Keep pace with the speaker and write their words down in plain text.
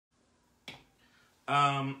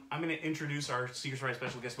I'm going to introduce our Secret Surprise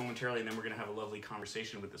special guest momentarily, and then we're going to have a lovely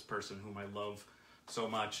conversation with this person whom I love so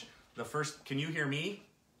much. Can you hear me?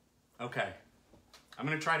 Okay. I'm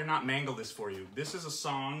going to try to not mangle this for you. This is a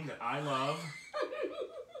song that I love.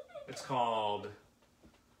 It's called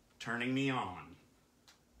Turning Me On.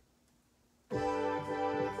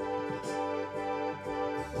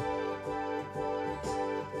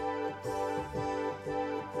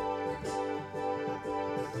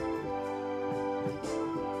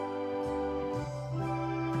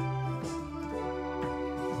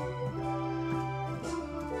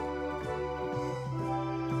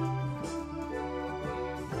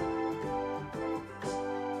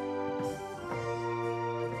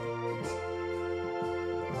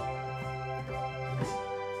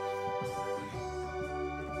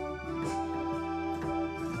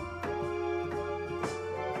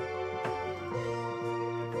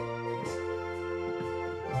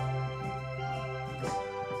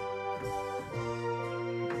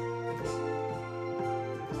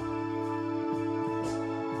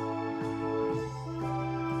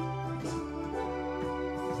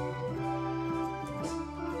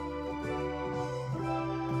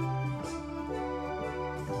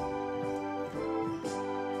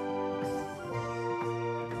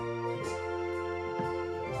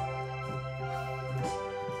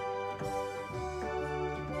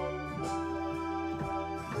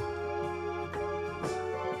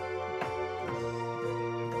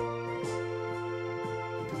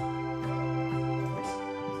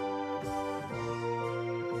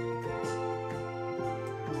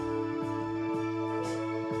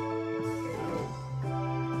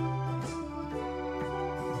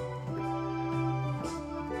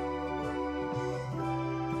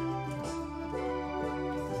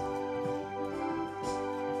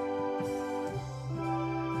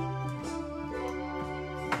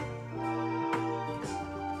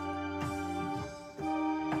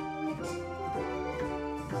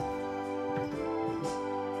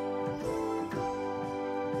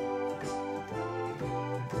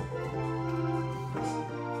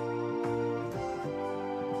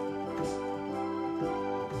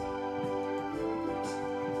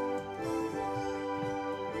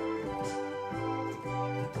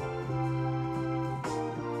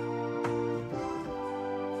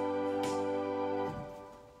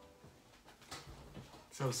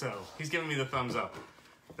 So. He's giving me the thumbs up.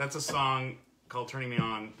 That's a song called Turning Me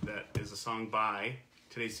On that is a song by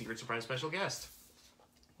today's Secret Surprise special guest.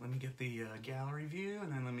 Let me get the gallery view,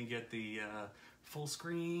 and then let me get the full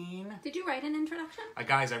screen. Did you write an introduction?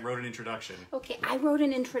 Guys, I wrote an introduction. Okay, I wrote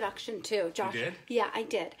an introduction too, Josh. You did? Yeah, I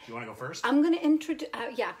did. You want to go first? I'm going to introduce,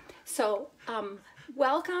 yeah. So,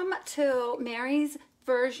 welcome to Mary's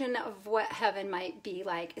version of what heaven might be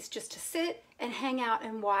like. It's just to sit and hang out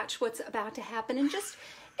and watch what's about to happen and just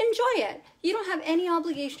enjoy it. You don't have any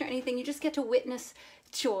obligation or anything. You just get to witness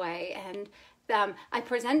joy. And I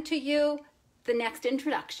present to you the next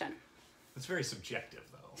introduction. It's very subjective,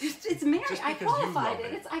 though. It's Mary. I qualified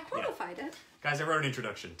it. I qualified it. Guys, I wrote an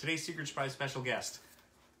introduction. Today's Secret Surprise special guest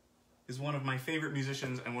is one of my favorite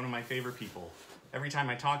musicians and one of my favorite people. Every time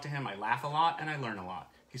I talk to him, I laugh a lot and I learn a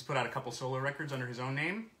lot. He's put out a couple solo records under his own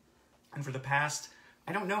name. And for the past,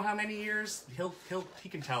 I don't know how many years, he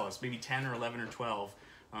can tell us, maybe 10 or 11 or 12.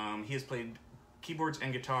 He has played keyboards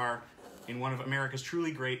and guitar in one of America's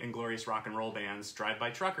truly great and glorious rock and roll bands,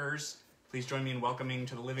 Drive-By Truckers. Please join me in welcoming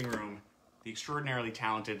to the living room the extraordinarily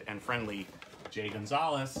talented and friendly Jay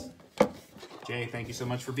Gonzalez. Jay, thank you so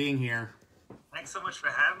much for being here. Thanks so much for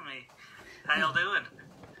having me. How y'all doing?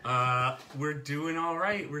 We're doing all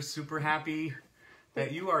right. We're super happy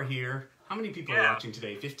that you are here. How many people are watching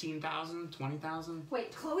today? 15,000? 20,000?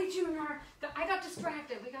 Wait, Chloe Jr. I got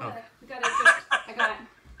distracted.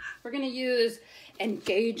 We're gonna use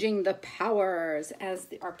engaging the powers as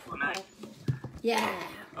our yeah.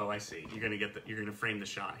 Oh, I see. You're gonna frame the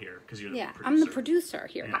shot here because you're the producer. I'm the producer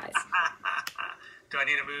here, guys. Do I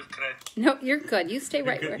need to move? Could I? No, you're good. You stay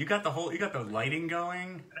right there. You got the lighting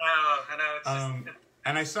going. I know. It's just,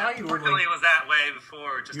 and I saw you were like, it was that way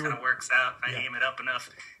before. It just kind of works out. I aim it up enough.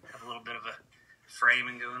 Have a little bit of a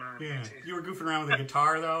framing going on. Yeah, you were goofing around with the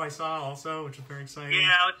guitar though. I saw also, which was very exciting.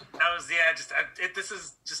 Yeah, I was. Yeah, this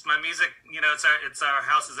is just my music. You know, it's our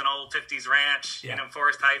house is an old '50s ranch. You know,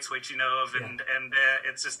 Forest Heights, which you know of, and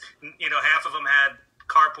it's just half of them had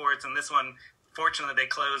carports, and this one, fortunately, they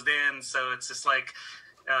closed in. So it's just like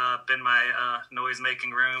been my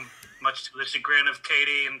noise-making room, much to the chagrin of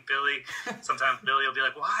Katie and Billy. Sometimes Billy will be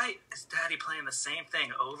like, "Why is Daddy playing the same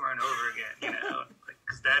thing over and over again?"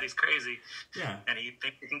 Because Daddy's crazy. Yeah. And he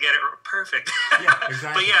thinks he can get it perfect. Yeah,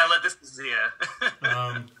 exactly. But yeah, this is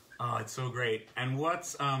it's so great. And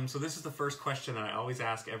what's so this is the first question that I always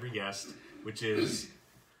ask every guest, which is,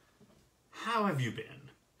 how have you been?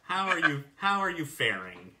 How are you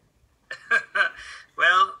faring?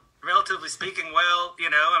 Well, relatively speaking, well,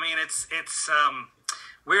 I mean, it's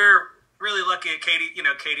we're really lucky at Katie.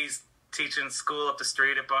 Katie's teaching school up the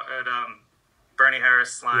street at Bernie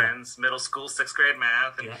Harris Lyons Middle School, 6th grade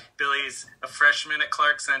math, and Billy's a freshman at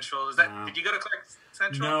Clark Central. Did you go to Clark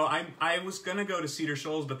Central? No, I was gonna go to Cedar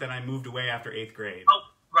Shoals, but then I moved away after 8th grade. Oh,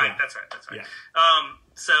 right, yeah. That's right. Yeah.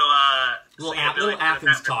 Little Athens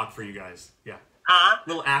after talk for you guys. Yeah. Huh?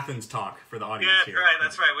 Little Athens talk for the audience here. Right.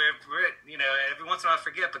 That's right. We're every once in a while I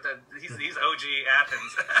forget, but he's OG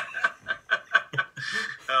Athens.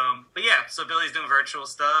 But yeah, so Billy's doing virtual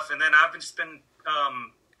stuff, and then I've just been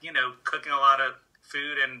cooking a lot of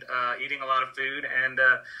food and eating a lot of food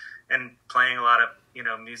and playing a lot of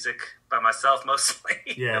music by myself mostly.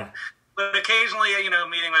 Yeah. But occasionally,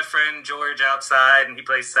 meeting my friend George outside, and he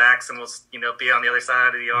plays sax, and we'll be on the other side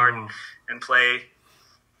of the yard and play.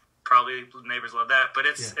 Probably neighbors love that, but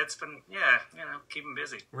it's been keeping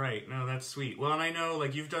busy. Right. No, that's sweet. Well, and I know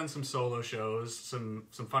like you've done some solo shows, some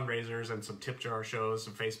fundraisers, and some tip jar shows,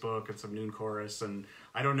 some Facebook and some noon chorus, and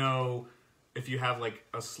I don't know if you have like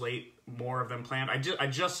a slate more of them planned. I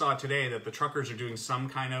just saw today that the truckers are doing some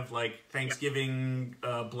kind of like Thanksgiving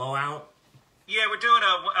blowout. Yeah, we're doing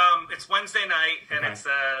it's Wednesday night, and it's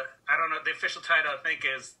I don't know, the official title I think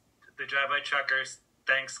is the Drive-By Truckers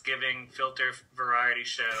Thanksgiving Filter Variety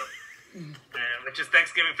Show. Which is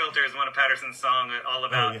Thanksgiving Filter is one of Patterson's songs, all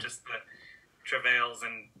about just the travails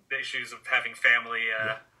and the issues of having family,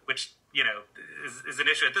 which is an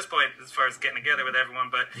issue at this point as far as getting together with everyone.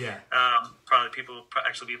 But probably people will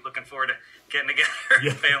actually be looking forward to getting together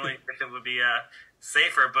with family if it would be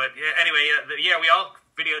safer. But anyway, we all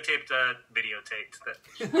videotaped the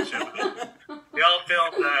show. We all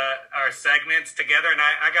filmed our segments together, and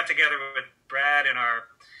I got together with Brad in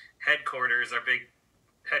our headquarters, our big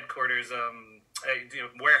headquarters,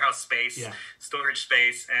 warehouse space, storage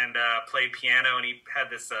space, and played piano. And he had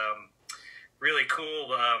this really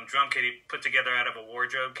cool drum kit he put together out of a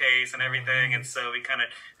wardrobe case and everything. And so we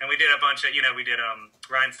did a bunch of, we did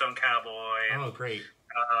Rhinestone Cowboy. And, great.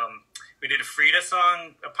 We did a Frida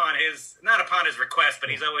song not upon his request, but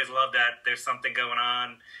he's always loved that. There's something going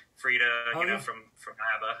on. Frida, from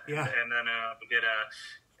ABBA. Yeah. And then we did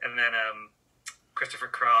Christopher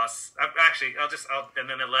Cross. And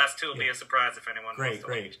then the last two will be a surprise if anyone wants to.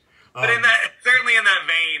 Great. But certainly in that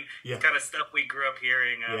vein, kind of stuff we grew up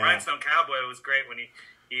hearing. Rhinestone Cowboy was great when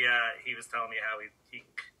he was telling me how he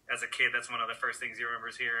as a kid, that's one of the first things he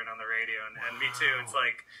remembers hearing on the radio. And me too. It's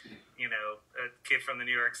like, a kid from the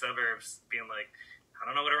New York suburbs being like, I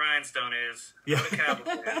don't know what a rhinestone is. I don't know what a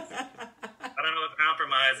cowboy is. I don't know what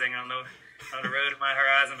compromising on the road of my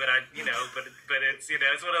horizon, but but it's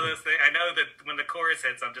it's one of those things. I know that when the chorus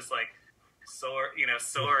hits, I'm just like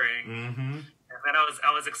soaring. Mm-hmm. And then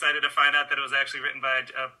I was excited to find out that it was actually written by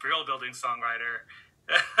a Brill Building songwriter.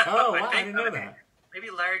 Oh, wow, I didn't know that. Maybe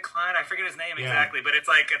Larry Klein, I forget his name exactly, but it's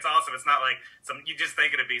awesome. It's not like you just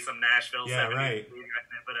think it'd be some Nashville 70s. Right.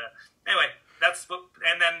 But anyway, that's what,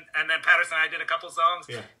 and then Patterson and I did a couple songs.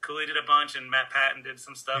 Yeah. Cooley did a bunch, and Matt Patton did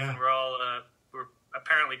some stuff, and we're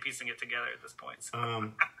apparently piecing it together at this point.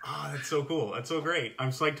 So. That's so cool. That's so great.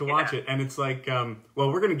 I'm psyched to watch it, and it's like,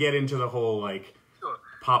 we're gonna get into the whole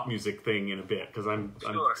pop music thing in a bit because I'm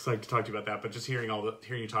psyched to talk to you about that. But just hearing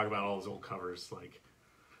you talk about all those old covers,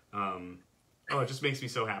 it just makes me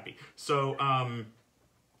so happy. So,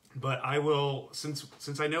 but I will, since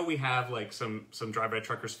I know we have some Drive-By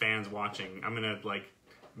Truckers fans watching, I'm gonna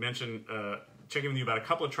mention check in with you about a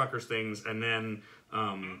couple of Truckers things, and then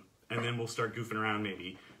we'll start goofing around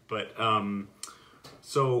maybe. But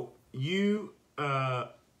so you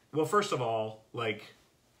first of all,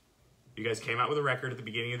 you guys came out with a record at the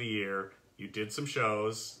beginning of the year. You did some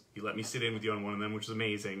shows. You let me sit in with you on one of them, which is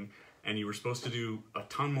amazing. And you were supposed to do a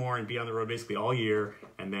ton more and be on the road basically all year,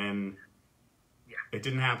 and then it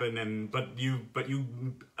didn't happen. But you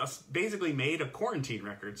basically made a quarantine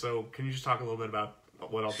record. So can you just talk a little bit about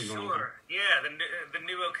what else is going on? Sure. Yeah, the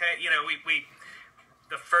new we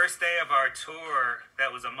the first day of our tour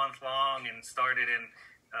that was a month long and started in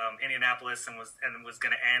Indianapolis and was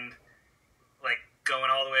going to end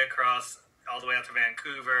going all the way across, all the way out to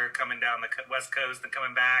Vancouver, coming down the West Coast and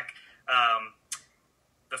coming back.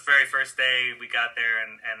 The very first day we got there,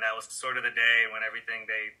 and that was sort of the day when everything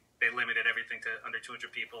they limited everything to under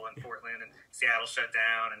 200 people in Portland, and Seattle shut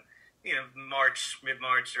down, and mid-March,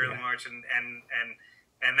 early March, and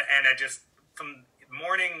I just from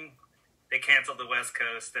morning they canceled the West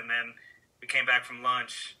Coast, and then we came back from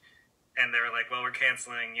lunch, and they were like, well, we're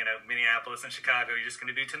canceling, you know, Minneapolis and Chicago. You're just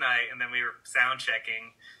going to do tonight. And then we were sound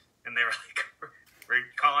checking, and they were like, we're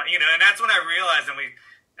calling, you know, and that's when I realized,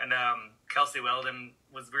 and Kelsey Weldon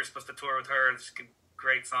we were supposed to tour with her, this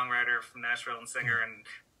great songwriter from Nashville and singer and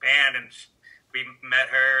band, and we met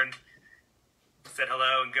her and said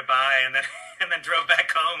hello and goodbye, and then drove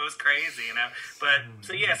back home. It was crazy, you know. But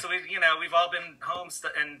so yeah, so we've all been home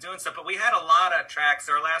and doing stuff, but we had a lot of tracks.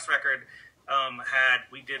 Our last record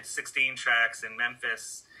we did 16 tracks in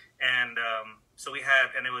Memphis, and so we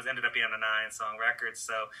had, and it ended up being a 9-song record.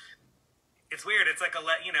 So it's weird. It's like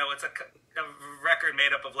it's a record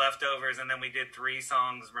made up of leftovers, and then we did 3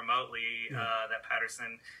 songs remotely that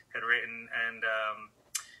Patterson had written,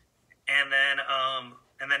 and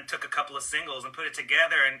then took a couple of singles and put it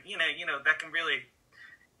together. And you know that can really,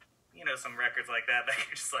 some records like that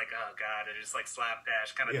you're just like, oh god, it's just like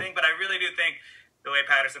slapdash kind of thing. But I really do think the way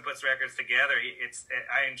Patterson puts records together,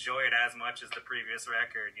 I enjoy it as much as the previous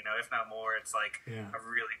record, if not more. It's like a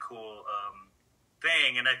really cool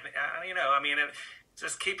thing. And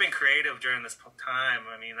just keeping creative during this time.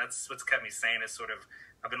 I mean, that's what's kept me sane. Is sort of,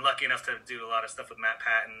 I've been lucky enough to do a lot of stuff with Matt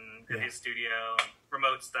Patton in his studio,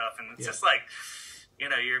 remote stuff, and it's just like,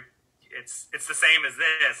 it's the same as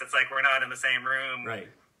this. It's like we're not in the same room, right?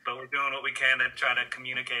 But we're doing what we can to try to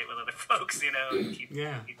communicate with other folks, and keep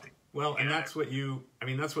well, and that's what you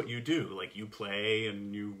do. Like, you play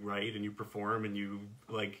and you write and you perform and you,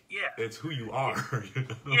 like, it's who you are. And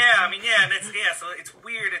so it's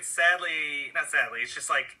weird. It's not sadly, it's just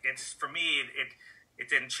like, for me, it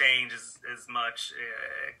didn't change as much,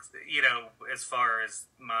 as far as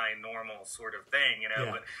my normal sort of thing,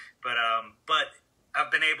 but I've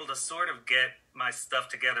been able to sort of get my stuff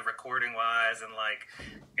together recording wise and like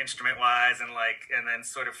instrument wise and then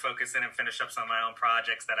sort of focus in and finish up some of my own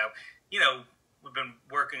projects that we've been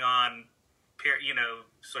working on,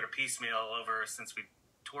 sort of piecemeal over since we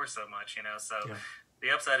tour so much, so the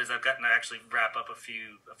upside is I've gotten to actually wrap up a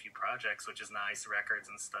few projects, which is nice, records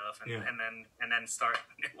and stuff, and then start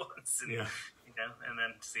new ones, and, and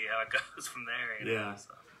then see how it goes from there.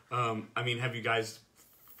 So. Have you guys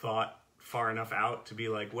thought far enough out to be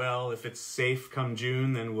like, well, if it's safe come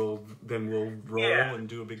June, then we'll roll and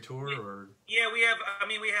do a big tour? Or we have a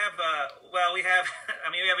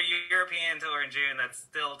European tour in June that's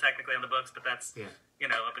still technically on the books, but that's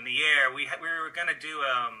up in the air. We were gonna do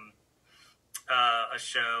a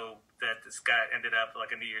show that this guy ended up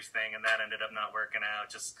like a New Year's thing, and that ended up not working out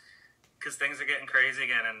just because things are getting crazy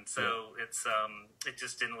again, and so it's it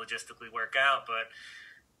just didn't logistically work out. But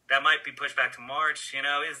that might be pushed back to March.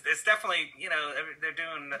 It's definitely, they're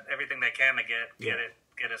doing everything they can to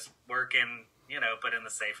get us working, but in the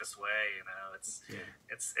safest way.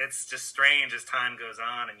 It's just strange as time goes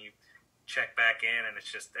on and you check back in, and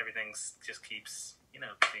it's just everything just keeps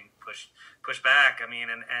being pushed back. I mean,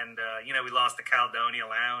 and we lost the Caledonia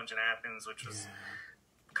Lounge in Athens, which was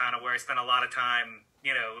kind of where I spent a lot of time.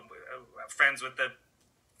 Friends with the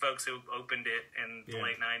folks who opened it in the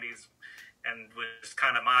late '90s. And was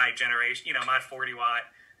kind of my generation, my 40-watt,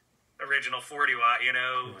 original 40-watt,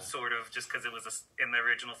 sort of just because it was in the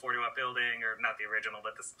original 40-watt building, or not the original,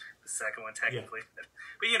 but the second one technically. Yeah.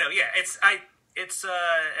 But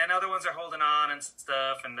and other ones are holding on and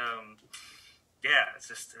stuff, and it's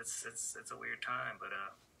just it's a weird time, but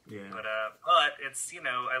it's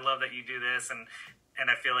I love that you do this, and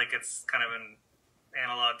I feel like it's kind of an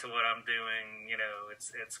analog to what I'm doing.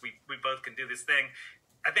 We both can do this thing.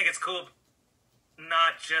 I think it's cool.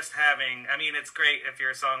 Not just having, it's great if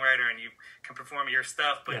you're a songwriter and you can perform your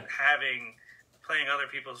stuff, but playing other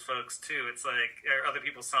people's folks too. It's like, or other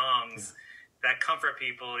people's songs that comfort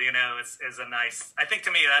people, is a nice, I think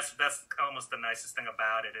to me, that's almost the nicest thing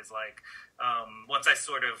about it is like, once I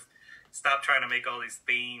sort of stopped trying to make all these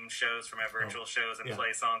theme shows for my virtual shows and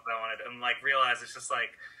play songs I wanted, and like realize it's just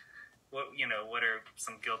like, what are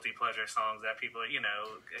some guilty pleasure songs that people,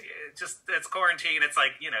 it's quarantine. It's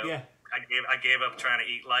like, I gave up trying to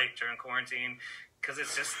eat light during quarantine because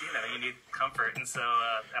it's just, you need comfort. And so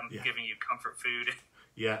I'm giving you comfort food.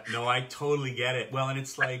 Yeah, no, I totally get it. Well, and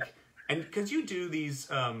it's like, and because you do these,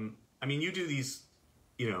 you do these,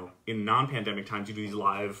 in non-pandemic times, you do these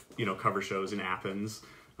live, cover shows in Athens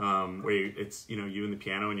where it's, you and the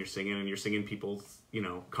piano and you're singing people's,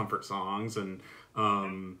 comfort songs.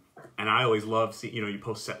 And I always love you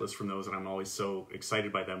post set lists from those, and I'm always so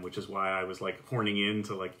excited by them, which is why I was like horning in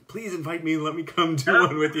to like, please invite me, let me come do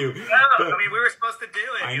one with you. No, but, we were supposed to do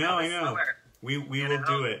it. I know. We will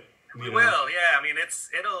do it. We will, yeah.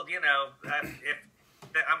 It'll,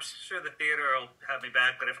 I'm sure the theater will have me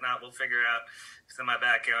back, but if not, we'll figure out. It's in my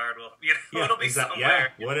backyard. Well, it'll be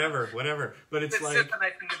somewhere. Yeah, whatever. But it's like, just a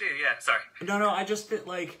nice thing to do. Yeah, sorry. No, I just feel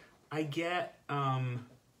like I get, and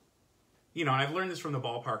I've learned this from the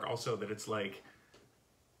ballpark also, that it's like,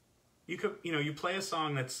 you could, you play a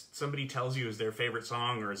song that's somebody tells you is their favorite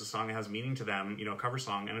song or is a song that has meaning to them, a cover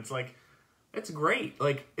song, and it's like, it's great.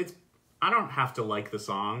 Like, I don't have to like the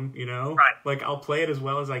song, Right. Like, I'll play it as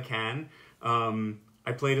well as I can.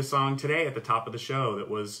 I played a song today at the top of the show that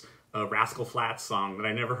was a Rascal Flatts song that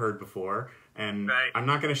I never heard before. And right. I'm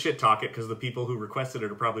not going to shit talk it because the people who requested it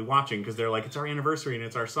are probably watching because they're like, it's our anniversary and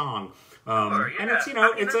it's our song. Sure, yeah. And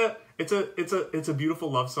it's a beautiful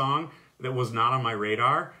love song that was not on my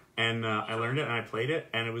radar. And I learned it and I played it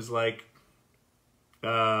and it was like,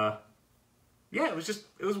 it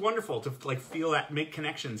was wonderful to like feel that, make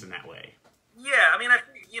connections in that way. Yeah, I mean,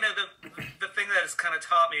 the thing that has kind of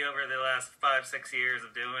taught me over the last 5-6 years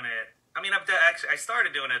of doing it. I mean, I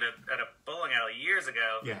started doing it at a bowling alley years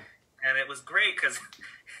ago. Yeah. And it was great because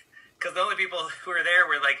the only people who were there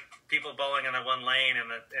were like people bowling in the one lane in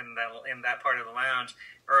that part of the lounge,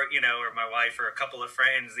 or my wife or a couple of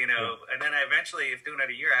friends, And then I eventually, if doing it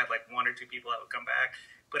a year, I had like 1 or 2 people that would come back.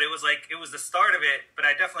 But it was the start of it. But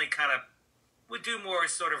I definitely kind of would do more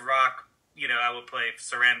sort of rock. I would play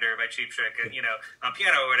 "Surrender" by Cheap Trick, on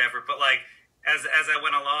piano or whatever. But like as I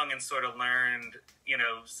went along and sort of learned,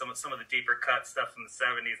 some of the deeper cut stuff from the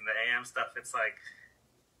 '70s and the AM stuff, it's like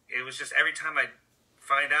it was just every time I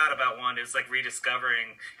find out about one, it's like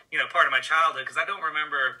rediscovering, part of my childhood because I don't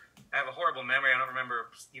remember. I have a horrible memory. I don't remember,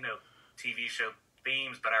 TV show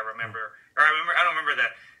themes, but I don't remember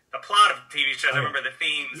the plot of TV shows. I remember the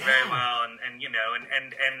themes very well, and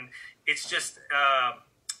it's just.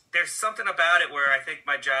 There's something about it where I think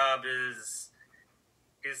my job is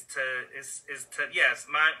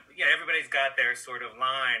everybody's got their sort of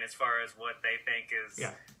line as far as what they think is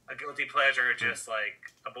a guilty pleasure or just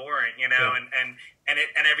like a boring, and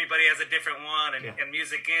everybody has a different one and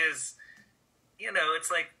music is,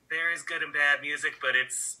 it's like there is good and bad music, but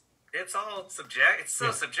it's all subjective. It's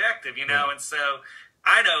so subjective, and so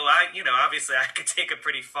I know obviously I could take it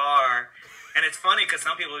pretty far. And it's funny because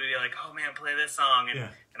some people would be like, "Oh man, play this song," and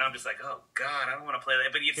I'm just like, "Oh God, I don't want to play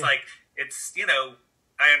that." But it's like it's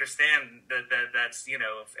I understand that's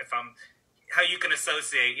if I'm how you can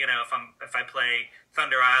associate if I play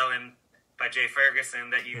Thunder Island by Jay Ferguson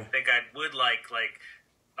that you think I would like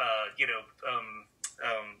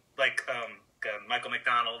Michael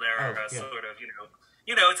McDonald or sort of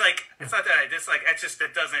it's like it's not that I dislike it's just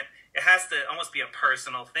it doesn't. It has to almost be a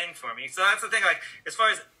personal thing for me. So that's the thing, like, as far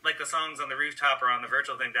as, like, the songs on the rooftop or on the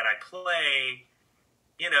virtual thing that I play,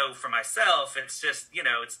 for myself, it's just,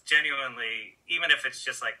 it's genuinely, even if it's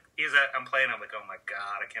just, like, I'm playing, I'm like, oh, my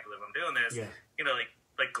God, I can't believe I'm doing this. Yeah.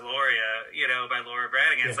 Like Gloria, by Laura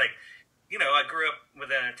Branigan. Yeah. It's like, I grew up with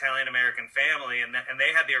an Italian-American family, and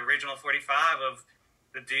they had the original 45 of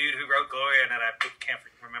the dude who wrote Gloria, and I can't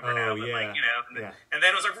remember now, but and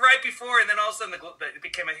then it was like right before, and then all of a sudden it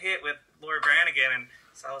became a hit with Laura Branigan, and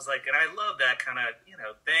so I was like, and I love that kind of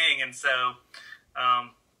thing, and so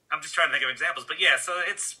I'm just trying to think of examples, but so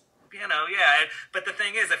it's but the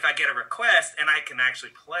thing is, if I get a request and I can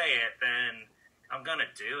actually play it, then I'm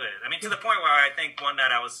gonna do it. I mean, to the point where I think one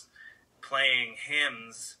night I was playing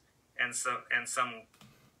hymns, and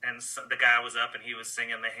the guy was up and he was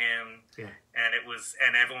singing the hymn,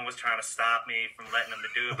 and everyone was trying to stop me from letting him to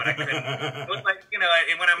do it, but I couldn't. It was like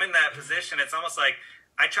when I'm in that position, it's almost like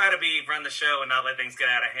I try to run the show and not let things get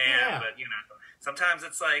out of hand. But sometimes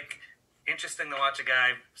it's like interesting to watch a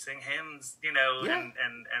guy sing hymns,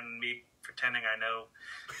 and me pretending I know,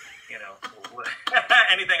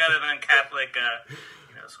 anything other than Catholic,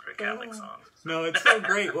 sort of Catholic songs. No, it's so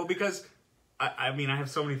great. Well, because I mean, I have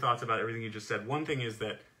so many thoughts about everything you just said. One thing is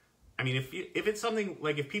that, I mean, if it's something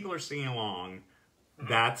like if people are singing along,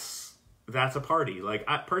 that's a party. Like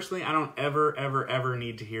I don't ever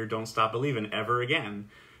need to hear "Don't Stop Believin'" ever again.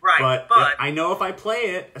 Right, but I know if I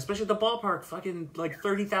play it, especially at the ballpark, fucking like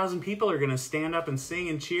 30,000 people are gonna stand up and sing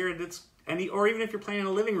and cheer. Or even if you're playing in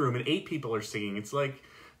a living room and 8 people are singing, it's like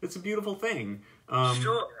it's a beautiful thing.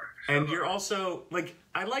 Sure. And you're also like,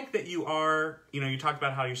 I like that you are. You talked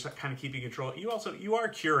about how you're kind of keeping control. You are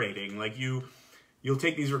curating. Like you'll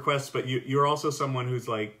take these requests, but you're also someone who's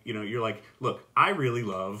like, you're like, look, I really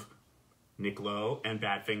love Nick Lowe and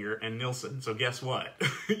Badfinger and Nilsson. So guess what?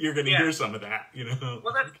 You're going to hear some of that,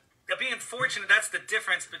 Well, that's being fortunate. That's the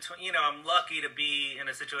difference between, I'm lucky to be in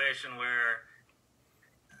a situation where,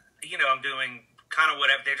 I'm doing kind of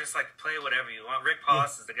whatever. They're just like, play whatever you want. Rick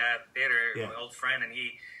Poss is the guy at the theater, my old friend, and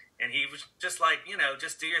he And he was just like,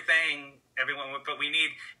 just do your thing, everyone. But we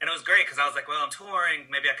need, and it was great because I was like, well, I'm touring.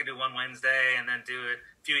 Maybe I could do one Wednesday and then do it.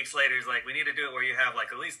 A few weeks later, he's like, we need to do it where you have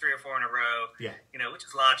like at least 3 or 4 in a row. Yeah. Which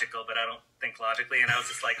is logical, but I don't think logically. And I was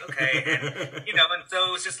just like, okay. And, and so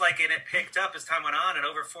it was just like, and it picked up as time went on. And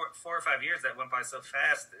over 4 or 5 years, that went by so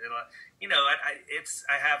fast.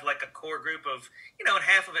 I have like a core group of, and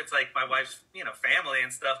half of it's like my wife's, family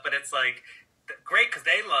and stuff. But it's like, great because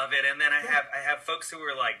they love it, and then I have folks who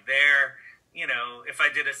are like there. If I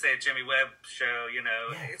did a Jimmy Webb show,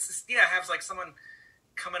 it's just I have like someone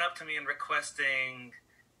coming up to me and requesting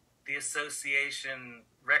the Association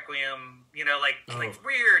Requiem, like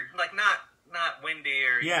weird, like not windy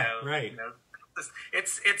or right.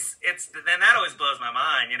 It's then that always blows my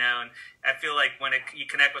mind, and I feel like when you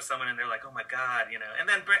connect with someone and they're like, oh my God, and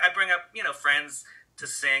then I bring up friends to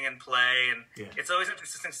sing and play, and it's always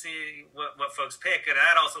interesting to see what folks pick, and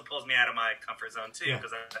that also pulls me out of my comfort zone too,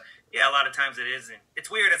 because a lot of times it's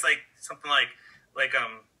weird. It's like something like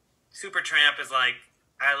Supertramp is like,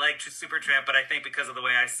 I like Supertramp, but I think because of the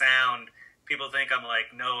way I sound, people think I'm like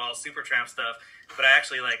all Supertramp stuff, but I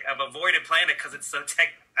actually I've avoided playing it because it's so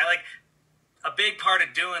I like a big part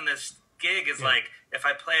of doing this gig is like if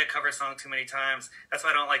I play a cover song too many times, that's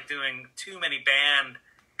why I don't like doing too many band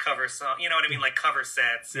cover song, you know what I mean, like cover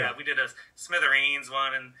sets. We did a Smithereens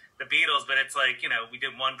one and the Beatles, but it's like we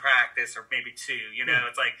did one practice or maybe 2.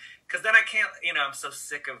 It's like because then I can't. I'm so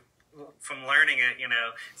sick of from learning it.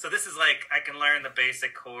 So this is like I can learn the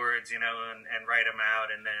basic chords, and write them out,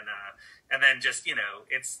 and then just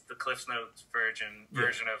it's the Cliff's Notes version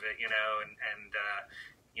of it, and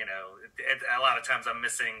a lot of times I'm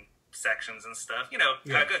missing sections and stuff. How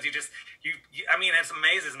it goes. I mean, it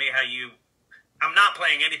amazes me how I'm not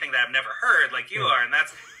playing anything that I've never heard like you are, and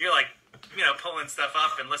you're like, pulling stuff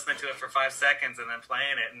up and listening to it for 5 seconds and then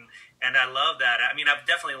playing it, and I love that. I mean, I've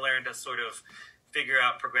definitely learned to sort of figure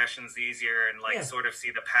out progressions easier and sort of see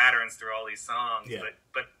the patterns through all these songs.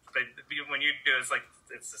 But when you do it, it's like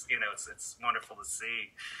it's just it's wonderful to see.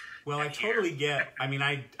 Well, I totally get. I mean,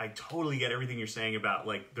 I totally get everything you're saying about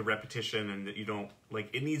like the repetition and that you don't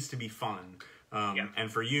it needs to be fun.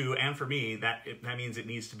 And for you and for me, that means it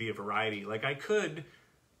needs to be a variety. Like I could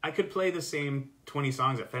play the same 20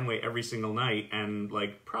 songs at Fenway every single night, and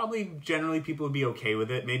like probably generally people would be okay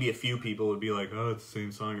with it. Maybe a few people would be like, "Oh, it's the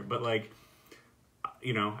same song," but like,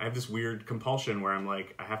 I have this weird compulsion where I'm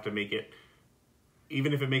like, I have to make it,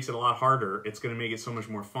 even if it makes it a lot harder, it's going to make it so much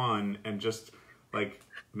more fun, and just like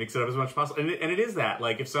mix it up as much as possible. And it is that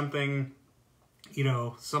like if something,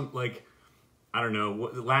 I don't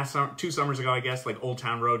know, 2 summers ago, I guess, like Old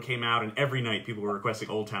Town Road came out, and every night people were requesting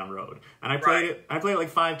Old Town Road. And I played it like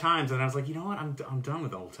 5 times, and I was like, you know what, I'm done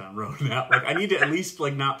with Old Town Road now. Like, I need to at least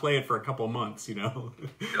like not play it for a couple of months, Sure. I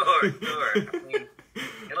mean,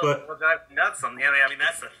 it'll drive nuts on the I mean,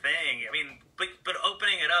 that's the thing. I mean, but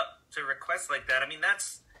opening it up to requests like that, I mean,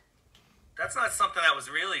 that's not something that was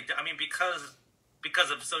really, I mean, because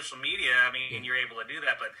of social media, I mean, you're able to do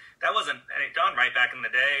that, but that wasn't done right back in the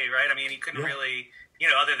day, right? I mean, you couldn't really,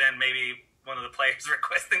 other than maybe one of the players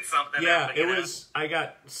requesting something. Yeah, it was, I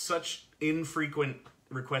got such infrequent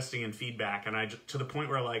requesting and feedback, and to the point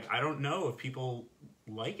where, like, I don't know if people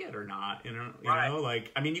like it or not, you know,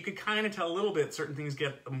 like, I mean, you could kind of tell a little bit, certain things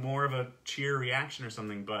get more of a cheer reaction or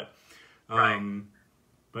something, but,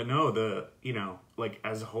 but no, like,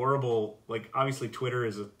 as horrible, like, obviously Twitter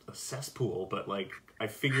is a cesspool, but, like, I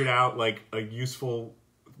figured out, like, a useful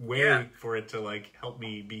way for it to, like, help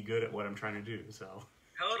me be good at what I'm trying to do, so.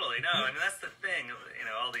 Totally, no, I mean, that's the thing,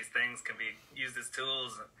 all these things can be used as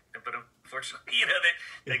tools, but unfortunately,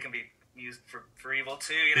 they can be used for evil,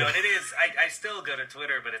 too, and it is, I still go to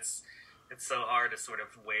Twitter, but it's so hard to sort of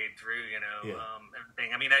wade through,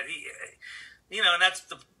 everything. I mean, and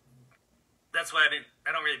that's why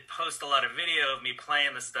I don't really post a lot of video of me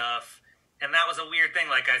playing the stuff. And that was a weird thing.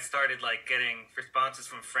 Like, I started, like, getting responses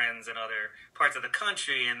from friends in other parts of the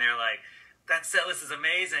country, and they're like, that set list is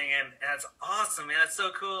amazing, and that's awesome, man, that's so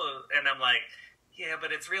cool. And I'm like, yeah,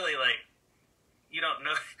 but it's really, like, you don't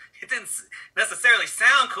know, it didn't necessarily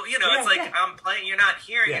sound cool. It's like I'm playing, you're not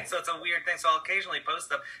hearing it, so it's a weird thing. So I'll occasionally post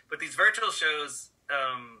stuff. But these virtual shows,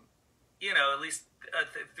 at least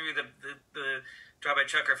through the Draw by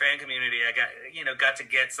Trucker fan community, I got to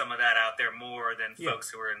get some of that out there more than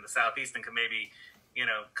folks who are in the Southeast and can maybe,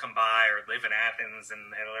 come by or live in Athens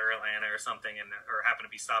or Atlanta or something, or happen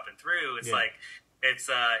to be stopping through. It's like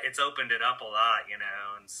it's opened it up a lot,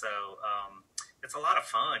 and so it's a lot of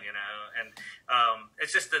fun, and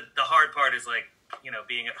it's just the hard part is like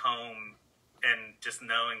being at home and just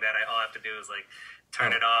knowing that all I have to do is like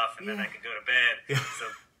turn it off and then I can go to bed. So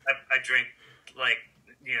I drink like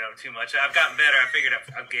too much. I've gotten better. I figured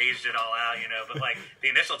I've gauged it all out, but like the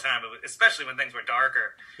initial time, especially when things were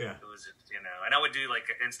darker, it was just, and I would do like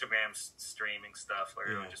Instagram streaming stuff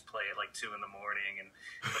where I would just play at like 2 a.m. and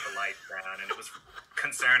put the lights down, and it was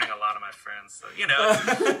concerning a lot of my friends. So,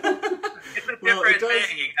 it's a different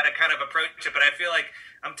thing. You got to kind of approach it, but I feel like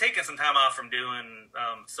I'm taking some time off from doing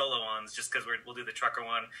solo ones just because we'll do the trucker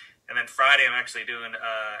one. And then Friday, I'm actually doing,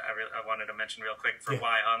 I wanted to mention real quick for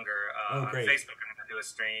Why Hunger. On Facebook, I'm going to do a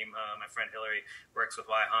stream. My friend Hillary works with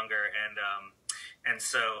Why Hunger. And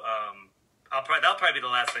so that'll probably be the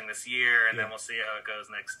last thing this year. And then we'll see how it goes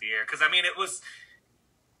next year. Because, I mean, it was,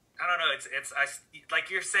 I don't know, like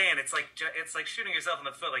you're saying, it's like shooting yourself in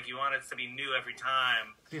the foot. Like you want it to be new every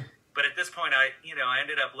time. Yeah. But at this point, I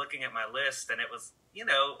ended up looking at my list, and it was,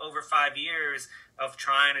 over 5 years of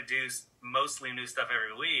trying to do mostly new stuff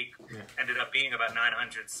every week, ended up being about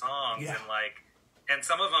 900 songs. Yeah. And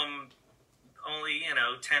some of them only,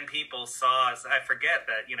 10 people saw us. I forget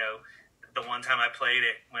that, the one time I played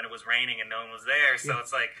it when it was raining and no one was there. So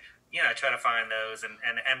it's like, I try to find those and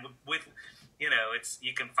with, you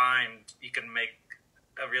can make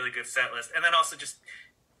a really good set list. And then also just,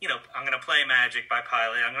 I'm going to play Magic by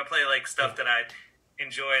Pilot. I'm going to play like stuff that I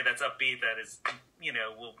enjoy that's upbeat, that is,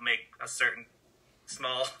 will make a certain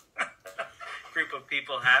small group of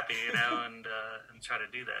people happy, and try to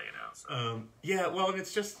do that, So. Yeah, well, and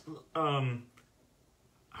it's just, oh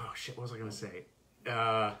shit, what was I going to say?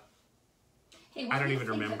 Hey, I don't even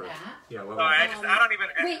remember. Yeah, well, I don't even,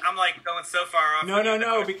 wait. I'm like going so far off.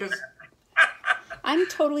 No, because I'm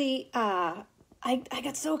totally, I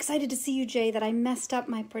got so excited to see you, Jay, that I messed up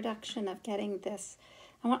my production of getting this.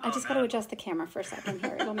 I just got to adjust the camera for a second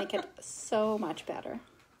here. It'll make it so much better.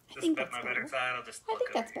 I think that's better. Side, I'll just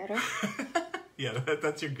that's better. Yeah,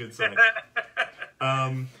 that's your good side.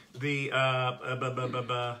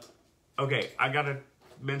 Okay, I gotta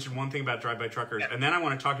mention one thing about Drive-By Truckers, and then I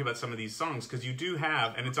want to talk about some of these songs, because you do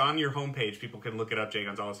have, and it's on your homepage. People can look it up,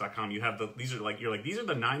 jaygonzalez.com. You have these are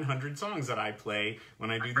the 900 songs that I play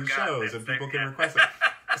when I do these shows, and people can request it.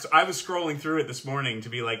 So I was scrolling through it this morning to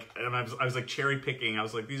be like, and I was like cherry picking. I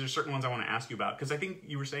was like, these are certain ones I want to ask you about, because I think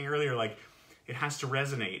you were saying earlier, like, it has to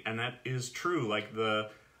resonate, and that is true. Like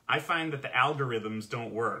I find that the algorithms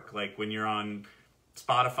don't work. Like when you're on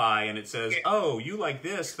Spotify and it says, "Oh, you like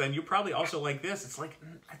this, then you probably also like this." It's like,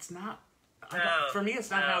 it's not. For me,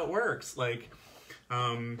 it's not how it works. Like,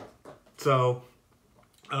 so.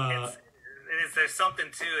 There's something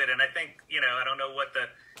to it, and I think I don't know what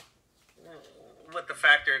the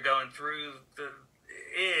factor going through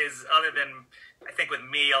is, other than I think with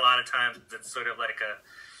me a lot of times it's sort of like a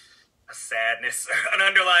sadness, an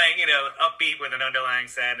underlying upbeat with an underlying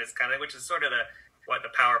sadness kind of, which is sort of the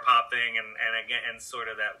power pop thing, and sort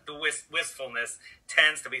of that the wistfulness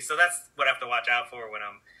tends to be. So that's what I have to watch out for when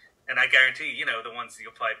and I guarantee the ones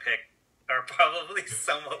you'll probably pick are probably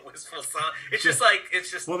somewhat wistful songs. It's just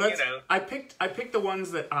well, I picked the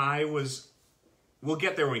ones that I was. We'll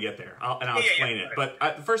get there when we get there, I'll explain it. Right.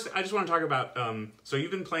 But first, I just want to talk about. So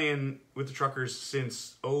you've been playing with the Truckers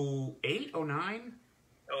since 08, 09?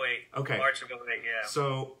 08. Okay. March of 08, yeah.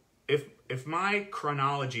 So if my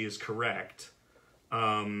chronology is correct,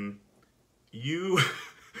 you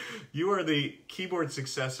are the keyboard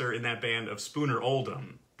successor in that band of Spooner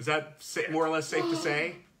Oldham. Is that more or less safe to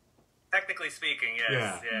say? Technically speaking,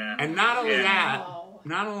 yes. Yeah. And not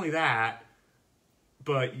only that,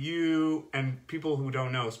 but you, and people who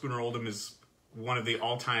don't know, Spooner Oldham is one of the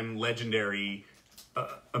all-time legendary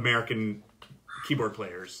American keyboard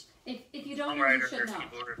players. If you don't know, you should know.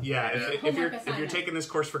 Yeah, if you're taking this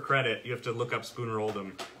course for credit, you have to look up Spooner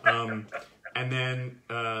Oldham. And then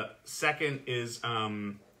second is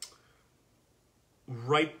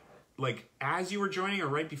right, like as you were joining or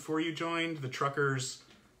right before you joined, the Truckers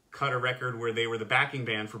cut a record where they were the backing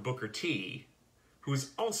band for Booker T,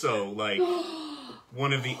 who's also like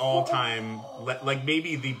one of the all-time, like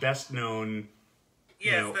maybe the best known,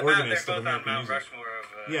 organist of American music. Rushmore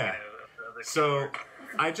of, so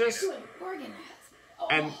I just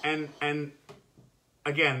and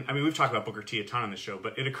again, I mean, we've talked about Booker T a ton on the show,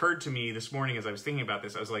 but it occurred to me this morning as I was thinking about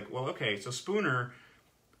this. I was like, well, okay, so Spooner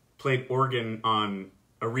played organ on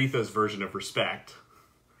Aretha's version of Respect,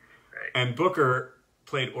 right, and Booker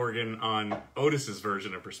played organ on Otis's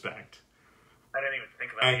version of Respect. I didn't even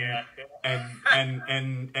think about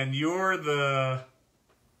it. And you're the,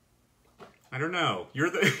 I don't know, you're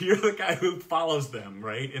the guy who follows them,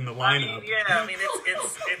 right, in the lineup. I mean,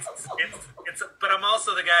 it's but I'm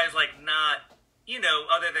also the guy who's like not,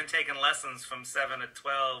 other than taking lessons from 7 to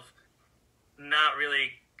 12, not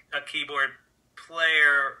really a keyboard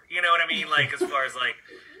player. You know what I mean? Like as far as like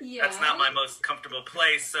that's not my most comfortable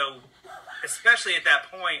place. So, especially at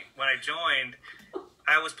that point when I joined,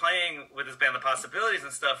 I was playing with this band, The Possibilities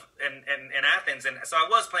and stuff, in Athens, and so I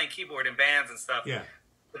was playing keyboard in bands and stuff. Yeah.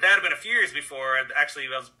 But that had been a few years before. Actually,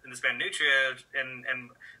 I was in this band Nutria and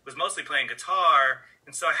was mostly playing guitar,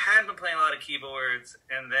 and so I hadn't been playing a lot of keyboards.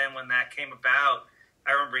 And then when that came about,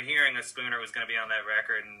 I remember hearing that Spooner was going to be on that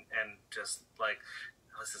record, and just like,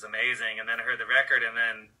 oh, this is amazing. And then I heard the record, and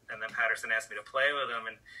then Patterson asked me to play with him,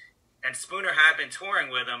 and Spooner had been touring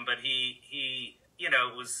with him, but he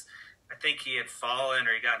was, I think he had fallen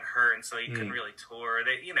or he gotten hurt, and so he couldn't really tour.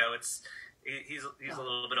 He's a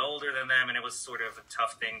little bit older than them, and it was sort of a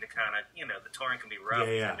tough thing to kind of, the touring can be rough.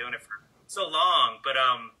 He's been doing it for so long, but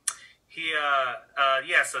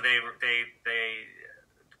so they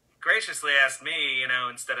graciously asked me,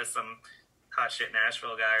 instead of some hot shit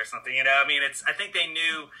Nashville guy or something, I think they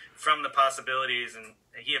knew from The Possibilities, and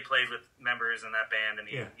he had played with members in that band, and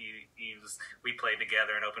we played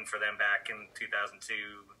together and opened for them back in 2002.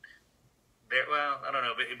 I don't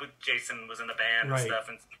know, but Jason was in the band and stuff,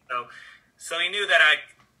 and so he knew that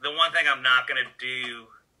the one thing I'm not going to do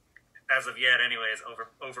as of yet anyway is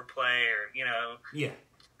overplay or,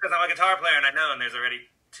 because I'm a guitar player and I know, and there's already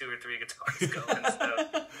 2 or 3 guitars going.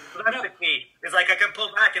 So that's the key. It's like I can pull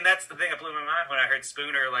back, and that's the thing that blew my mind when I heard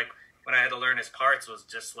Spooner, like when I had to learn his parts, was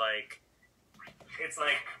just like, it's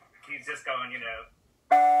like he's just going,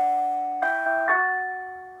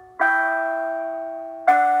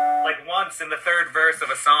 like once in the 3rd verse of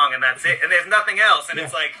a song, and that's it, and there's nothing else, and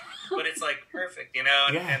it's like, but it's like perfect,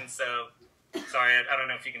 and so sorry, I don't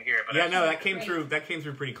know if you can hear it, but that came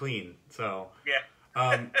through pretty clean. So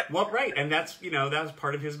well, right, and that's that was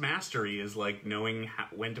part of his mastery, is like knowing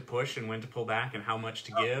when to push and when to pull back, and how much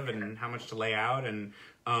to give and how much to lay out, and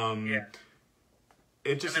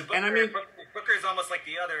it just Booker's almost like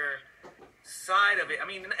the other side of it. I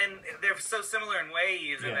mean, and they're so similar in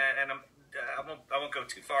ways, and I won't go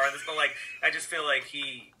too far on this, but like I just feel like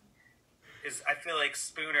I feel like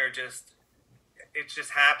Spooner it just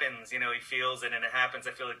happens, he feels it and it happens.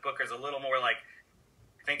 I feel like Booker's a little more like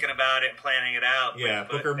thinking about it and planning it out. Yeah,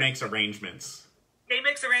 Booker makes arrangements. He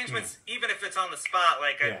makes arrangements even if it's on the spot.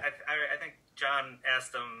 Like I think John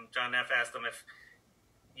Neff asked him if,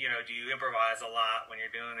 do you improvise a lot when you're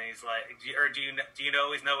doing these, like, or do you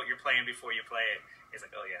always know what you're playing before you play it? He's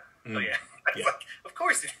like, oh yeah. Like, of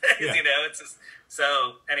course it is. It's just,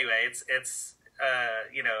 so anyway, it's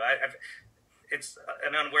it's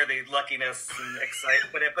an unworthy luckiness and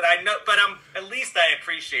excitement, but I know, at least I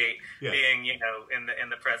appreciate being, in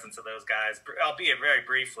the presence of those guys, albeit very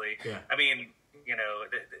briefly. Yeah. I mean,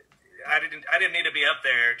 I didn't need to be up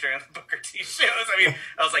there during the Booker T shows. I mean,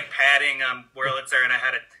 I was like padding on Wurlitzer, and I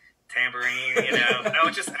had a tambourine, I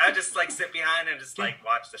would just like sit behind and just like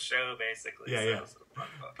watch the show, basically.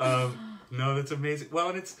 No, that's amazing.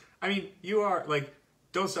 Well, and I mean, you are like,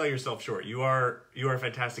 don't sell yourself short. You are a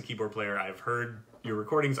fantastic keyboard player. I've heard your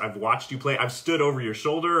recordings. I've watched you play. I've stood over your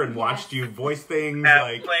shoulder and watched you voice things.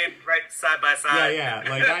 Like played right side by side. Yeah.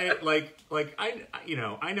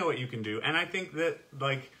 I know what you can do, and I think that,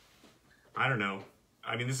 like, I don't know.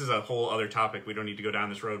 I mean, this is a whole other topic. We don't need to go down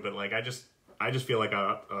this road, but like, I just feel like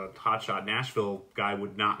a hotshot Nashville guy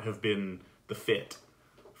would not have been the fit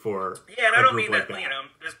for and I don't mean that,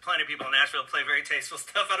 there's plenty of people in Nashville play very tasteful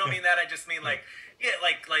stuff. I don't mean that. I just mean like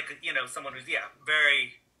someone who's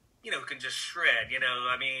very who can just shred.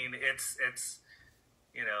 I mean, it's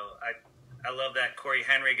I love that Corey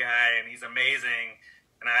Henry guy, and he's amazing.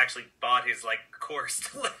 And I actually bought his like course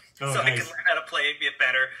to I can learn how to play a bit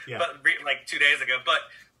better. Yeah. But like 2 days ago,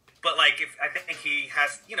 but like, if I think he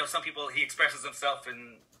has, some people, he expresses himself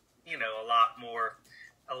in a lot more,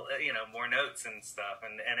 more notes and stuff,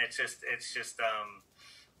 and it's just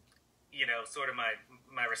sort of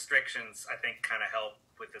my restrictions, I think, kind of help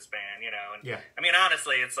with this band, and I mean,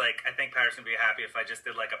 honestly, it's like, I think Patterson would be happy if I just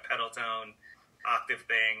did like a pedal tone octave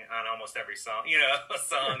thing on almost every song, a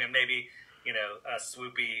song, and maybe a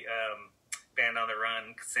swoopy Band on the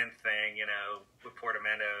Run synth thing, with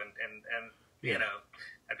Portamento, and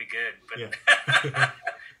that'd be good. But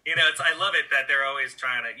I love it that they're always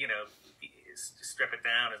trying to strip it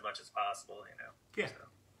down as much as possible. Yeah, so.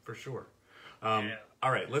 For sure.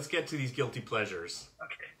 All right, let's get to these guilty pleasures.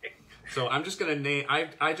 Okay. So I'm just gonna name.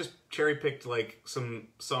 I just cherry picked like some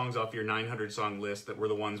songs off your 900 song list that were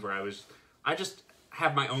the ones where I just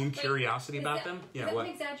have my own curiosity about them. Is that an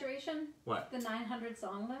exaggeration? What? The 900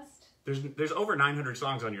 song list? There's over 900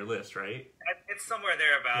 songs on your list, right? It's somewhere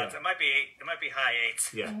thereabouts. Yeah. It might be high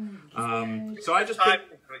 8s. Yeah. So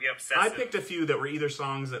I picked a few that were either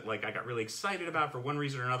songs that like I got really excited about for one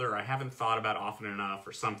reason or another, or I haven't thought about often enough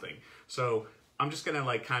or something. So I'm just gonna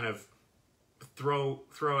like kind of throw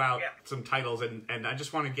out some titles, and I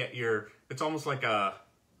just want to get your. It's almost like a.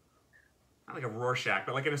 Not like a Rorschach,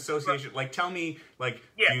 but like an association. Like, tell me, like,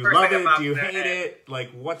 do you love it? Do you hate it? Like,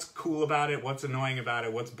 what's cool about it? What's annoying about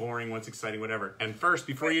it? What's boring? What's exciting? Whatever. And first,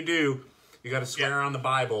 before you do, you got to swear on the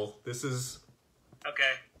Bible. This is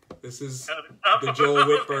the Joel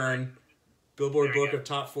Whitburn Billboard Book of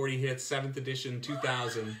Top 40 Hits, 7th edition,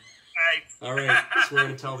 2000. Nice. All right, swear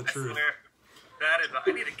to tell the truth. That is.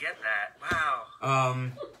 I need to get that.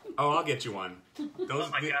 Wow. I'll get you one. Oh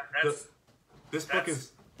my God,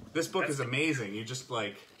 This book is amazing. You just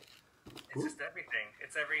like. It's just everything.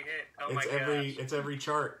 It's every hit. Oh my gosh. It's every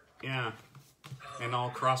chart. Yeah. And all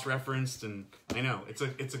cross-referenced, and I know it's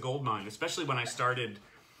a gold mine. Especially when I started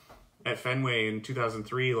at Fenway in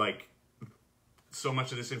 2003. Like, so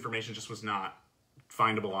much of this information just was not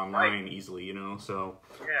findable online easily. You know. So.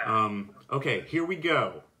 Yeah. Okay. Here we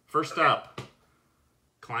go. First up,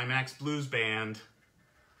 Climax Blues Band.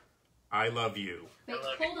 I Love You. Wait,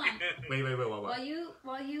 hold on. Wait. What?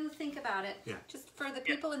 While you think about it, just for the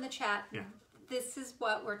people in the chat, this is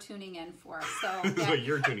what we're tuning in for. So this is what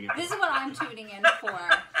you're tuning in for. This is what I'm tuning in for.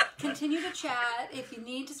 Continue to chat. If you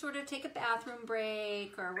need to sort of take a bathroom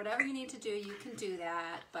break or whatever you need to do, you can do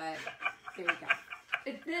that. But there you go.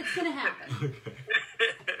 It's going to happen.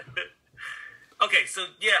 Okay, so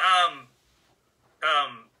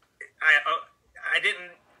I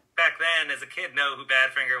didn't back then as a kid know who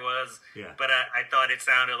Badfinger was, but I thought it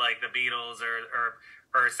sounded like the Beatles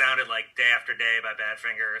or it sounded like Day After Day by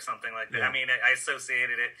Badfinger or something like that. I mean, I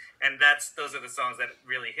associated it, and those are the songs that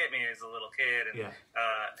really hit me as a little kid,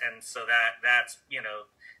 and so that's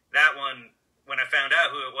that one when I found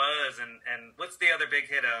out who it was, and what's the other big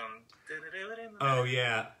hit? Oh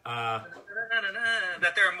yeah,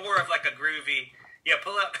 that they're more of like a groovy. Yeah,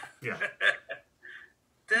 pull up. Yeah.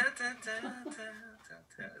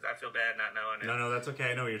 I feel bad not knowing it. No, that's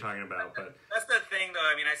okay. I know what you're talking about, but that's the thing, though.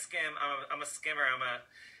 I mean, I skim. I'm a skimmer. I'm a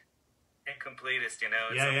incompletist. You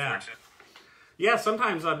know. It's unfortunate. Yeah.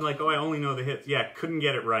 Sometimes I'm like, I only know the hits. Yeah, couldn't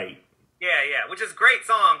get it right. Yeah. Which is a great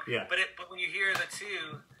song. Yeah. But when you hear the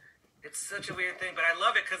two, it's such a weird thing. But I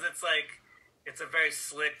love it because it's like it's a very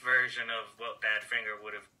slick version of what Badfinger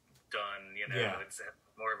would have done. You know. Yeah. It's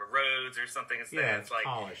more of a Rhodes or something instead. It's like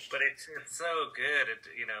polished. But it's so good.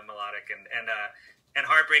 Melodic and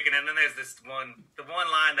heartbreaking. And then there's the one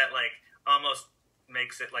line that like almost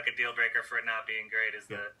makes it like a deal breaker for it not being great is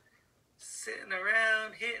the sitting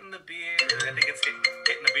around hitting the beer. I think it's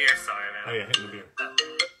hitting the beer. Sorry, man. Oh yeah, hitting the beer.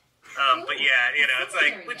 But yeah, it's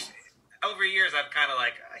like which over years I've kind of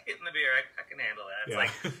like hitting the beer. I can handle that. It's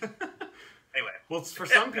like anyway. Well, for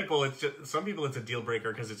some people it's a deal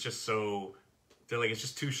breaker because it's just so. They're like, it's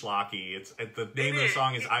just too schlocky. The name of the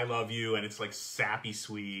song is I Love You, and it's like sappy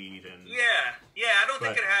sweet. And I don't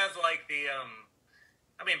think it has like the,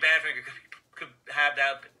 I mean, Badfinger could have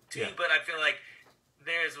that too, but I feel like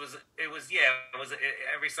theirs was every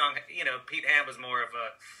song, Pete Ham was more of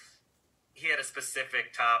he had a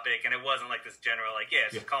specific topic, and it wasn't like this general, like,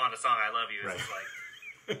 it's just calling the song I Love You. It's just like,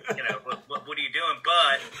 what are you doing?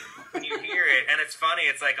 But when you hear it, and it's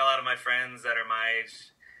funny, it's like a lot of my friends that are my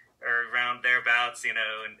age, or around thereabouts, and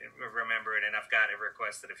remember it, and I've got it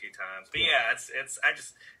requested a few times. But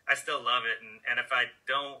I still love it, and if I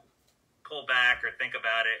don't pull back or think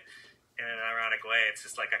about it in an ironic way, it's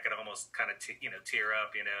just like I could almost kind of tear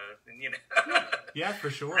up, Yeah,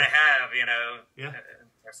 for sure. I have,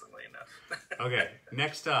 personally enough. Okay,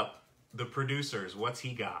 next up, the producers. What's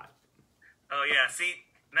he got? Oh yeah, see,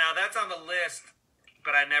 now that's on the list,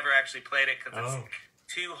 but I never actually played it because it's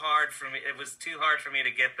too hard for me. It was too hard for me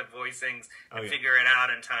to get the voicings and figure it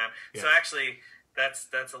out in time. Yeah. So actually,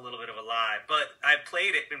 that's a little bit of a lie. But I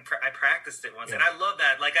played it and I practiced it once, and I love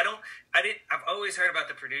that. Like I've always heard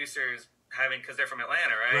about the producers because they're from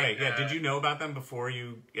Atlanta, right? Right. Yeah. Did you know about them before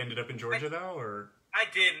you ended up in Georgia though, or? I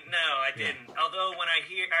didn't. No, I didn't. Although when I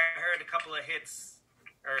heard a couple of hits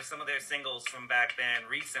or some of their singles from back then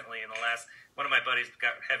recently in the last. One of my buddies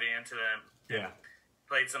got heavy into them. Yeah.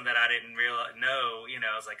 Played some that I didn't know,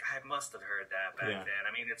 I was like, I must have heard that back then.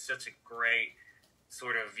 I mean, it's such a great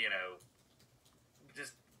sort of,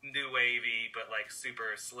 just new wavy, but like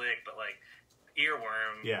super slick, but like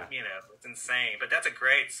earworm, it's insane. But that's a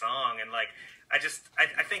great song. And like, I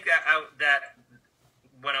think that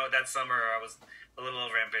that summer I was a little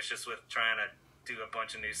over ambitious with trying to do a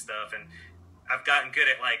bunch of new stuff. And I've gotten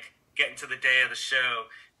good at like getting to the day of the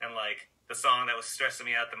show and like the song that was stressing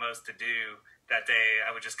me out the most to do that day,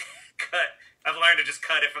 I would just I've learned to just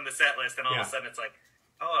cut it from the set list, and all of a sudden it's like,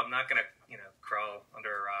 I'm not gonna, crawl under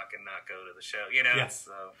a rock and not go to the show, Yeah.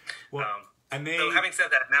 So, And they, so having said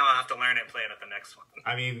that, now I'll have to learn it and play it at the next one.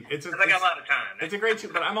 I mean, I got a lot of time. It's a great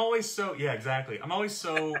tune, but I'm always so, yeah, exactly. I'm always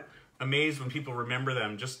so amazed when people remember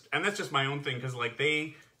them. And that's just my own thing, because like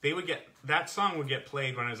they would get, that song would get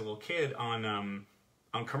played when I was a little kid on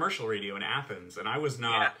commercial radio in Athens, and I was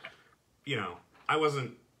not, you know, I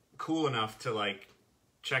wasn't cool enough to like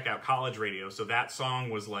check out college radio, so that song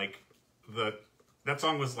was like the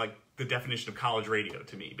definition of college radio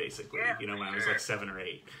to me, basically. You know, when I was like 7 or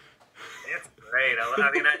 8. It's great.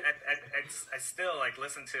 I mean, I still like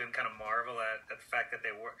listen to and kind of marvel at the fact that they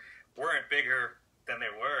weren't bigger than they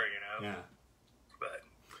were, you know. Yeah. But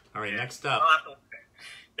all right, next up,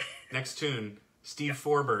 next tune, Steve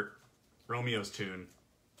Forbert, Romeo's tune.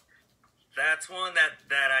 That's one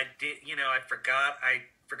that I did, you know, I forgot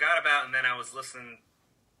about, and then I was listening.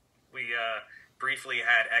 We briefly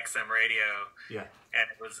had XM radio. Yeah. And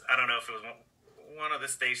it was, I don't know if it was one of the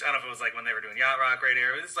stations, I don't know if it was like when they were doing Yacht Rock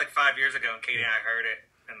radio. It was like 5 years ago, and Katie and I heard it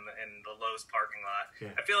in the Lowe's parking lot.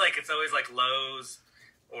 Yeah. I feel like it's always like Lowe's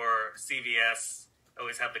or CVS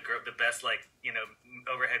always have the best, like, you know,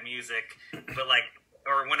 overhead music, but like,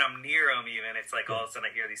 or when I'm near them even, it's like all of a sudden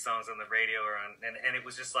I hear these songs on the radio or on, and it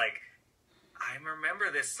was just like, I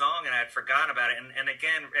remember this song and I had forgotten about it. And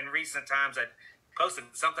again, in recent times, I posted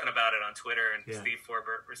something about it on Twitter, and Steve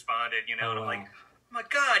Forbert responded, you know, and I'm like, oh my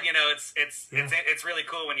God, you know, it's really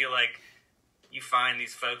cool when you like, you find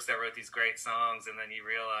these folks that wrote these great songs, and then you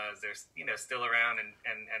realize they're, you know, still around and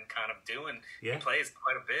kind of doing, he plays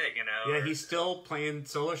quite a bit, you know. Yeah, he's still playing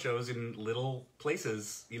solo shows in little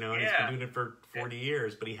places, you know, and he's been doing it for 40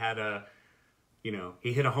 years, but he had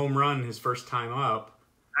he hit a home run his first time up.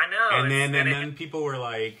 I know. And then people were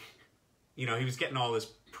like, you know, he was getting all this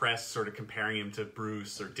press sort of comparing him to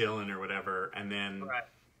Bruce or Dylan or whatever, and then,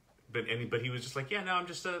 but he was just like, yeah, no, I'm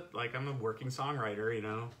a working songwriter, you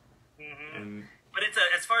know. Mm-hmm. But it's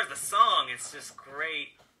as far as the song, it's just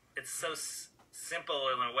great. It's so simple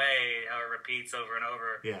in a way, how it repeats over and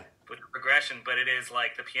over with the progression, but it is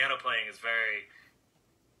like the piano playing is very,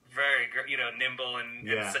 very, you know, nimble and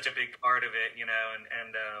such a big part of it, you know,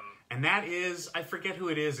 and that is, I forget who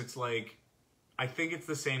it is. It's like, I think it's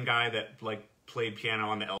the same guy that like played piano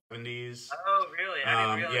on the 70s. Oh, really? I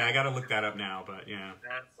didn't realize. Yeah, I got to look that up now, but yeah.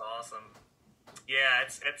 That's awesome. Yeah,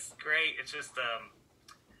 it's great. It's just,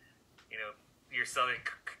 you know, you're selling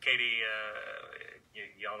Katie.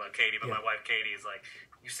 Y'all know Katie, but my wife Katie is like,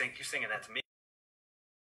 you're singing that to me.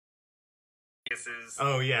 This is.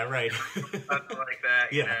 Oh yeah, right. Something like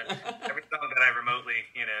that. You know, every song that I remotely,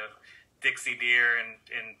 you know, Dixie Deer and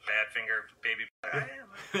Badfinger, Baby.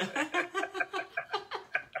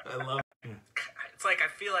 I love it. It's like, I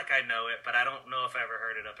feel like I know it, but I don't know if I ever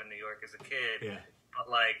heard it up in New York as a kid. Yeah. But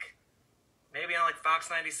like, maybe on like Fox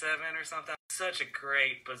 97 or something. Such a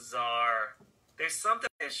great, bizarre. There's something.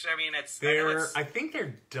 I mean, I think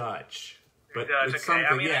they're Dutch, but Dutch, it's something.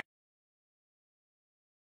 I mean,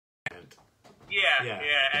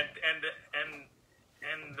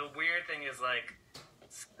 and the weird thing is like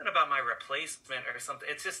something about my replacement or something.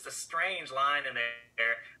 It's just a strange line in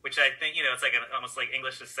there, which I think, you know, it's like almost like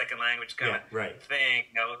English as second language kind of thing.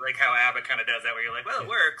 You know, like how ABBA kind of does that, where you're like, well, it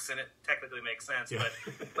works and it technically makes sense,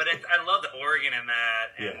 but I love the organ in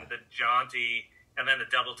that and the jaunty, and then the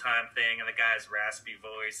double time thing and the guy's raspy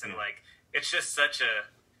voice, and like it's just such a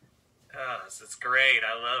it's great.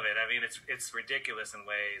 I love it. I mean, it's ridiculous in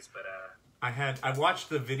ways, but I watched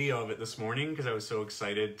the video of it this morning because I was so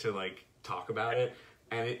excited to like talk about it,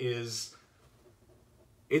 and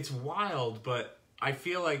it's wild, but I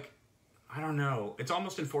feel like, I don't know, it's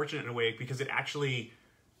almost unfortunate in a way, because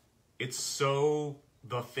it's so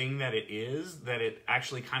the thing that it is, that it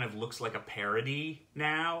actually kind of looks like a parody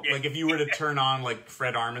now. Like if you were to turn on like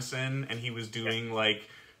Fred Armisen and he was doing like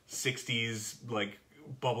 60s like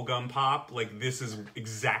bubblegum pop, like this is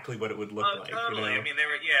exactly what it would look like. Totally. You know? I mean,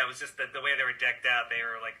 it was just the way they were decked out. They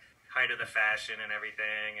were like height of the fashion and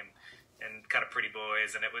everything, and kind of pretty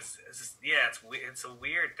boys, and it's just, it's a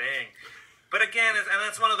weird thing. But again, and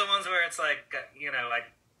that's one of the ones where it's like, you know, I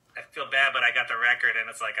feel bad, but I got the record, and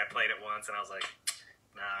it's like I played it once, and I was like,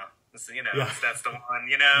 nah, you know, that's the one,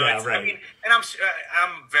 you know. I mean, and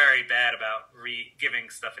I'm very bad about giving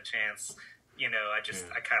stuff a chance. You know, I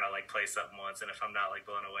kind of like play something once, and if I'm not like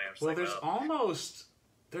blown away, I'm just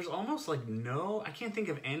there's almost like I can't think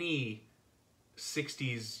of any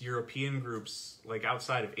 60s European groups like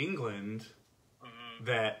outside of England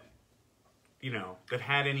that, you know, that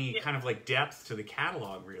had any kind of like depth to the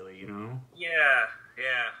catalog, really, you know. Yeah.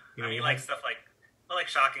 You know, I mean, like stuff like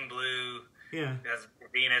Shocking Blue. Yeah. As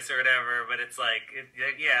Venus or whatever, but it's like,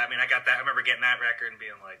 I mean, I got that. I remember getting that record and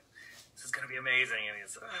being like, this is going to be amazing. And it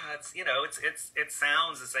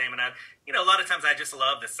sounds the same. And a lot of times I just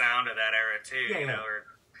love the sound of that era too, or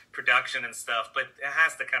production and stuff, but it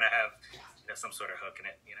has to kind of have some sort of hook in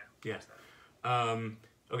it, Yeah. So.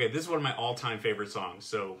 Okay, this is one of my all-time favorite songs.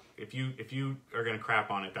 So if you are gonna crap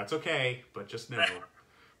on it, that's okay. But just know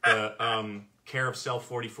the "Care of Self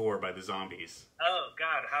 44" by the Zombies. Oh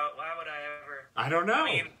God, why would I ever? I don't know.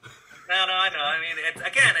 I know. I mean,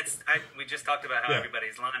 we just talked about how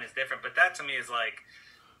everybody's line is different, but that to me is like,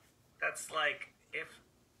 that's like I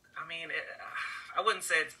wouldn't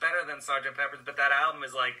say it's better than Sgt. Pepper's, but that album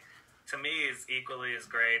is like, to me, is equally as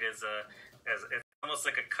great as it's almost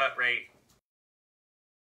like a cut rate.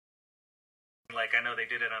 Like, I know they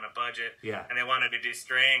did it on a budget, and they wanted to do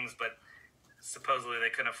strings, but supposedly they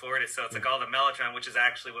couldn't afford it. So it's like all the Mellotron, which is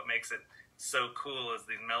actually what makes it so cool, is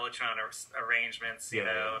these Mellotron arrangements, you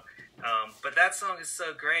know. But that song is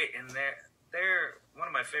so great, and they're one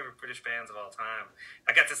of my favorite British bands of all time.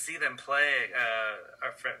 I got to see them play.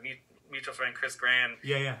 Our mutual friend Chris Grand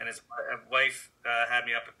and his wife had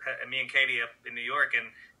me and Katie up in New York,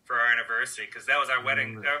 and for our anniversary, because that was our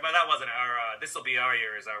wedding. But that wasn't our. This will be our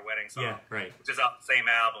year is our wedding song. Yeah, right. Which is off the same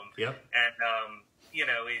album. Yep. And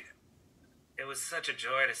it was such a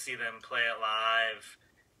joy to see them play it live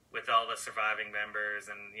with all the surviving members,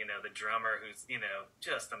 and the drummer who's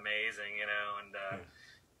just amazing.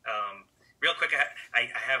 Real quick, I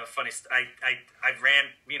have a funny. I ran.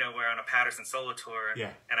 We're on a Patterson solo tour.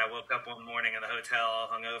 And I woke up one morning in the hotel all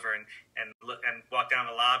hungover and walked down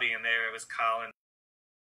the lobby, and there was Colin.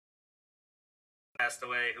 Passed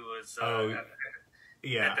away, who was at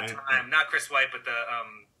the time, not Chris White, but the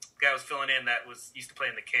guy who was filling in that used to play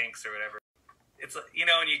in the Kinks or whatever. It's like,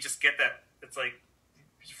 and you just get that, it's like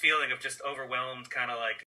feeling of just overwhelmed, kind of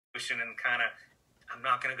like emotion, and kind of, I'm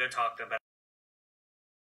not going to go talk to them about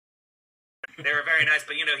it. They were very nice,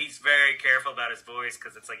 but he's very careful about his voice,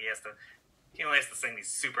 because it's like he only has to sing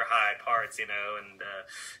these super high parts, and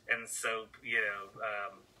so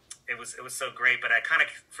it was so great, but I kind of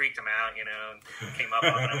freaked him out, and came up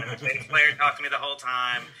on him. And the bass player talked to me the whole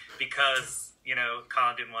time because,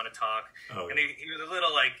 Colin didn't want to talk. And he was a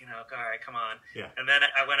little like, all right, come on. Yeah. And then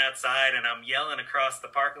I went outside and I'm yelling across the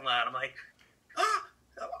parking lot. I'm like, I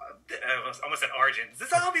almost said Argent. The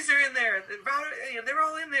Zombies are in there. They're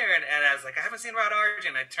all in there. And I was like, I haven't seen Rod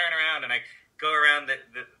Argent. I turn around and I go around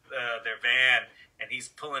their van, and he's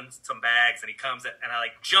pulling some bags, and he comes and I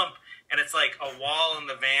like jump, and it's like a wall in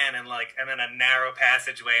the van, and then a narrow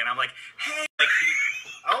passageway, and I'm like, hey,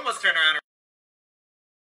 I almost turn around.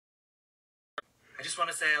 I just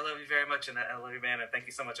want to say I love you very much, and I love you, man, and thank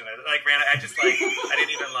you so much. And I didn't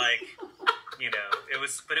even it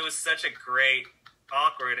was such a great,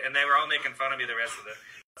 awkward, and they were all making fun of me the rest of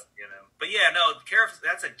But yeah, no,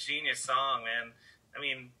 that's a genius song, man. I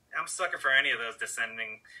mean, I'm a sucker for any of those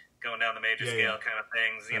descending, going down the major scale kind of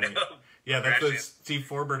things, Yeah, that's what Steve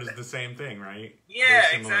Forbert is the same thing, right? Yeah,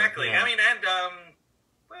 exactly. Yeah. I mean, and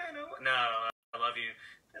no, I love you.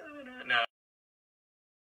 No,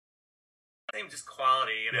 same, just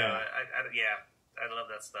quality, I love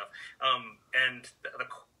that stuff. And the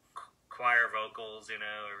choir vocals, are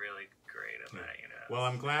really great in that, Well,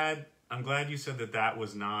 I'm glad you said that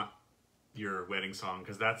was not your wedding song,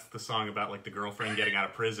 because that's the song about like the girlfriend getting out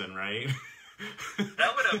of prison, right?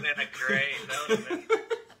 That would have been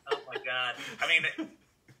oh my God. I mean,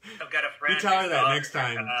 I've got a friend. You tell her that next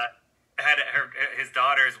time. His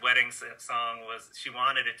daughter's wedding song was, she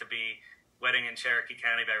wanted it to be Wedding in Cherokee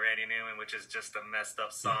County by Randy Newman, which is just a messed up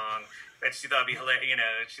song that she thought would be hilarious.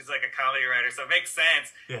 She's like a comedy writer, so it makes sense.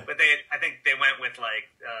 Yeah. But I think they went with like,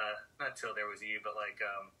 not Till There Was You, but like,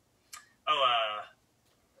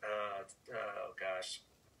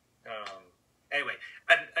 anyway,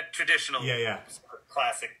 a traditional,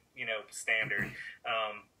 classic, standard.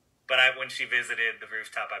 But when she visited the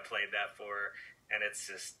rooftop, I played that for her, and it's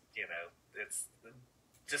just, it's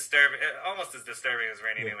disturbing, almost as disturbing as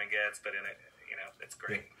Randy Newman gets, but in it, it's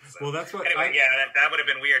great. So, well, that's what. Anyway, that would have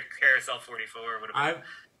been weird. Carousel 44 would have been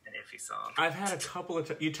an iffy song. I've had a couple of.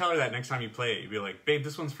 You tell her that next time you play it, you'd be like, "Babe,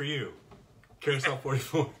 this one's for you." Carousel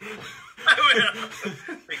 44. I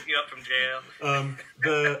will pick you up from jail.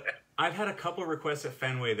 I've had a couple of requests at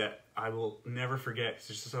Fenway that I will never forget. It's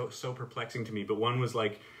just so perplexing to me. But one was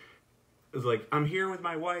like, I'm here with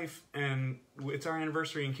my wife, and it's our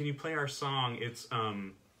anniversary, and can you play our song? It's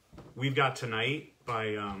We've Got Tonight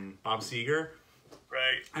by Bob Seger.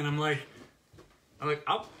 Right. And I'm like,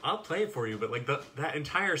 I'll play it for you, but like that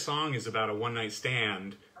entire song is about a one night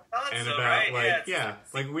stand, and so, about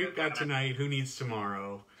We've Got Tonight, who needs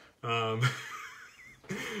tomorrow.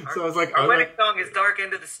 So I was like, our wedding song is Dark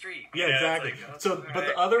End of the Street. Yeah, exactly. Like, so, but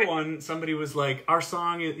the other one, somebody was like, our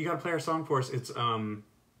song, you got to play our song for us. It's God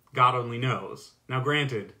Only Knows. Now,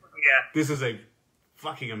 granted, this is a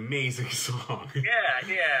fucking amazing song. Yeah. I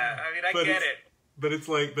mean, I get it. But it's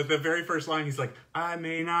like, but the very first line, he's like, I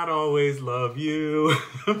may not always love you.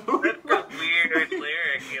 That's a weird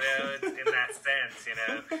lyric, you know, in that sense, you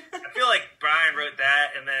know. I feel like Brian wrote that,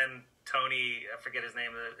 and then Tony, I forget his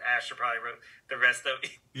name, Asher probably wrote the rest of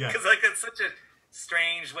it. Yeah. Because, like, it's such a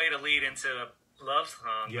strange way to lead into a love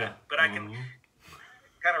song. Yeah. But I can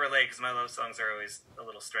kind of relate, because my love songs are always a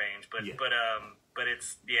little strange. But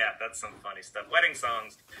it's, that's some funny stuff. Wedding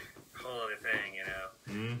songs, whole other thing, you know.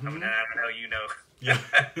 Mm-hmm. I mean, I don't know, you know. Yeah.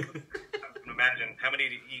 I can imagine how many,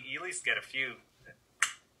 you at least get a few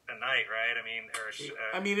a night, right? I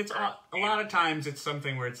mean, it's a lot of times it's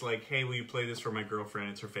something where it's like, hey, will you play this for my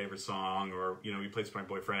girlfriend? It's her favorite song, or you know, you play this for my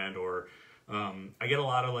boyfriend, or I get a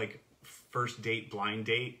lot of like first date, blind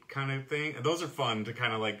date kind of thing, and those are fun to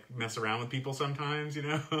kind of like mess around with people sometimes, you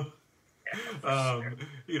know. Sure.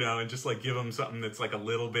 You know, and just like give them something that's like a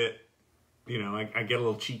little bit, you know, I get a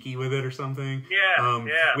little cheeky with it or something. Yeah.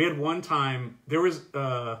 We had one time there's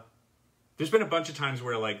been a bunch of times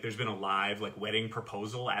where like there's been a live like wedding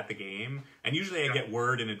proposal at the game, and usually I get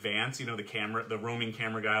word in advance. You know, the roaming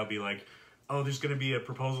camera guy will be like, "Oh, there's going to be a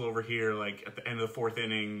proposal over here, like at the end of the fourth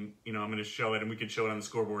inning. You know, I'm going to show it, and we can show it on the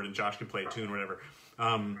scoreboard, and Josh can play a tune or whatever."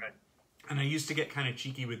 And I used to get kind of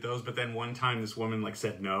cheeky with those, but then one time this woman like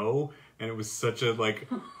said no, and it was such a like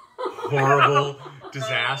horrible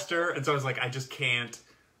disaster, and so I was like, I just can't.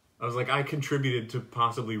 I was like, I contributed to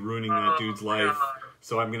possibly ruining that dude's life.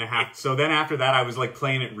 So I'm gonna have. So then after that, I was like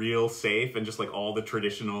playing it real safe and just like all the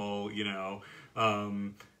traditional, you know. But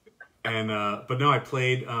no, I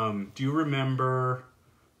played. Do you remember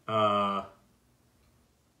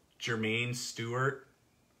Jermaine Stewart?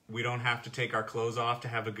 We don't have to take our clothes off to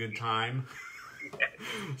have a good time.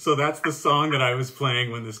 So that's the song that I was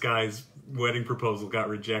playing when this guy's wedding proposal got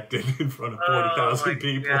rejected in front of 40,000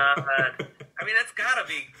 people. God. I mean, that's got to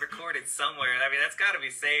be recorded somewhere. I mean, that's got to be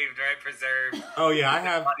saved, right? Preserved. Oh yeah, I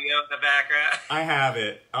have audio in the background. I have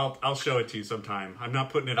it. I'll show it to you sometime. I'm not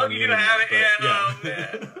putting it on the you internet. have it?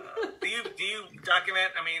 But, Yeah. Do you document?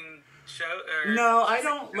 I mean, show or no, I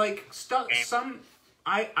don't like stuff.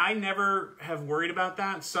 I never have worried about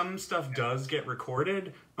that. Some stuff does get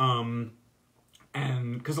recorded, and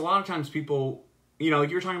because a lot of times people, you know, like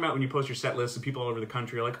you were talking about when you post your set list and people all over the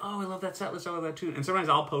country are like, oh, I love that set list, I love that tune. And sometimes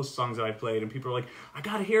I'll post songs that I've played and people are like, I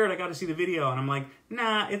gotta hear it, I gotta see the video. And I'm like,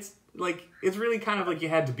 nah, it's really kind of like you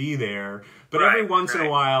had to be there. But every once in a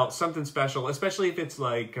while, something special, especially if it's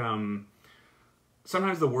like,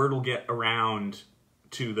 sometimes the word will get around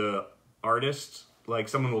to the artist. Like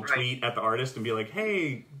someone will tweet at the artist and be like,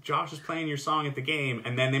 hey, Josh is playing your song at the game.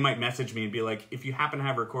 And then they might message me and be like, if you happen to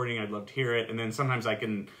have a recording, I'd love to hear it. And then sometimes I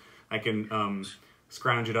can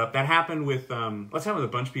scrounge it up. That happened with, let's have with a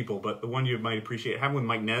bunch of people, but the one you might appreciate, it happened with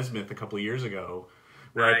Mike Nesmith a couple of years ago,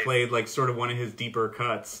 where I played like sort of one of his deeper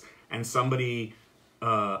cuts, and somebody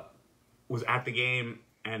was at the game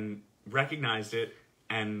and recognized it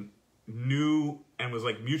and knew and was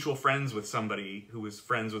like mutual friends with somebody who was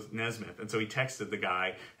friends with Nesmith, and so he texted the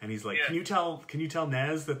guy and he's like, can you tell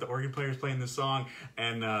Nez that the organ player is playing this song?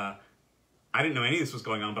 And I didn't know any of this was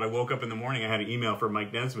going on, but I woke up in the morning, I had an email from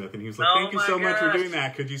Mike Nesmith, and he was like, thank you so much for doing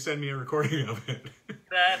that. Could you send me a recording of it?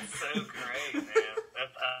 That's so great, man.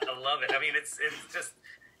 I love it. I mean, it's just,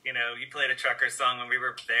 you know, you played a trucker song when we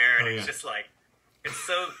were there, and it's just like, it's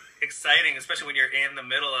so exciting, especially when you're in the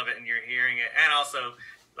middle of it and you're hearing it. And also,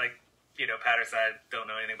 like, you know, Patterson, I don't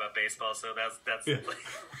know anything about baseball, so that's like,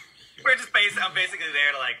 I'm basically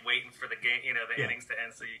there to like waiting for the game, you know, the innings to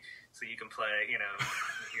end, so you can play, you know,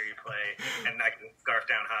 hear you play, and I can scarf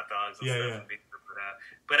down hot dogs and stuff. And be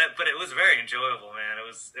but it was very enjoyable, man. It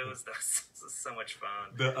was so much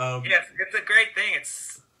fun. It's a great thing.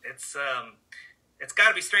 It's got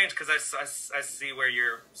to be strange because I see where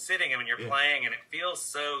you're sitting and when you're playing, and it feels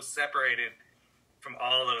so separated from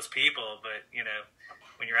all those people, but you know,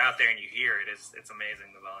 when you're out there and you hear it, it's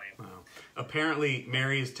amazing, the volume. Wow. Apparently,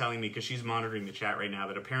 Mary is telling me, because she's monitoring the chat right now,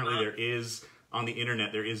 that apparently there is, on the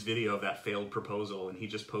internet, there is video of that failed proposal, and he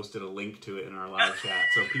just posted a link to it in our live chat,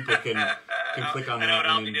 so people can click on that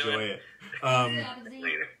and enjoy it.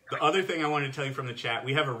 The other thing I wanted to tell you from the chat,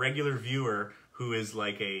 we have a regular viewer who is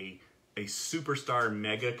like a superstar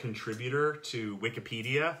mega contributor to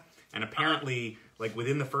Wikipedia, and apparently, like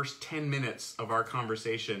within the first 10 minutes of our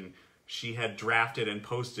conversation, she had drafted and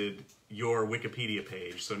posted your Wikipedia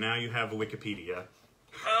page. So now you have a Wikipedia.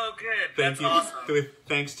 Oh, good. That's awesome.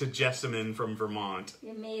 Thanks to Jessamine from Vermont. The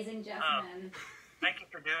amazing Jessamine. Thank you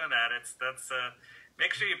for doing that. That's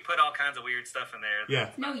make sure you put all kinds of weird stuff in there.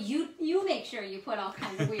 Yeah. No, you make sure you put all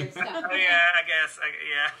kinds of weird stuff. Oh yeah, I guess.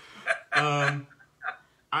 Yeah.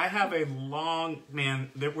 I have a long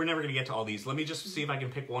we're never gonna get to all these. Let me just see if I can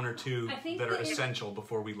pick one or two that are essential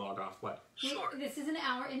before we log off. What? Sure. This is an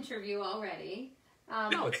hour interview already.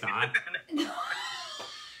 No, it's not.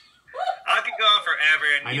 I could go on forever.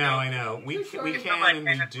 And, I know. We can and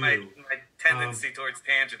we do. My tendency towards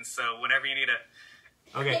tangents. So whenever you need a.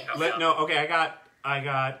 Okay. I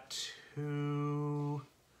got two.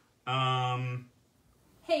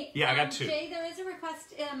 Hey, yeah, I got two. Jay, there is a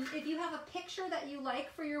request. If you have a picture that you like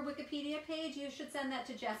for your Wikipedia page, you should send that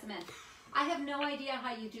to Jessamine. I have no idea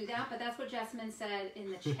how you do that, but that's what Jessamine said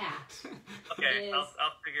in the chat. Okay, I'll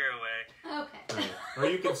figure a way. Okay. Or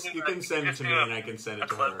you can send it to me and I can send it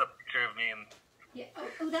to her. A picture of me and. Yeah.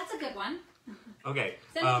 Oh, that's a good one. Okay.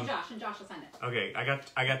 Send it to Josh, and Josh will send it. Okay, I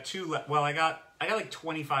got two. Well, I got like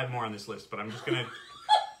 25 more on this list, but I'm just gonna.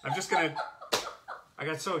 I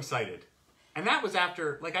got so excited. And that was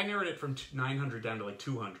after, like, I narrowed it from 900 down to, like,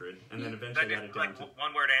 200, and then eventually got it down to...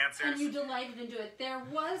 one-word answers. And you delighted into it. There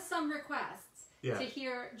was some requests to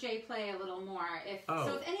hear Jay play a little more.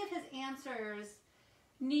 So if any of his answers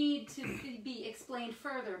need to be explained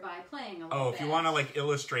further by playing a little bit. If you want to, like,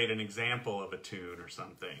 illustrate an example of a tune or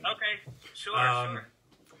something. Okay, sure.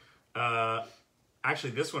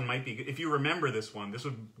 Actually, this one might be... If you remember this one, this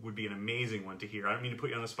would be an amazing one to hear. I don't mean to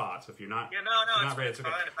put you on the spot, so if you're not... Yeah, no, it's ready, it's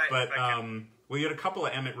okay. Fine. Well, you had a couple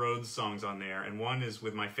of Emmett Rhodes songs on there, and one is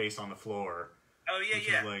With My Face on the Floor. Oh, yeah.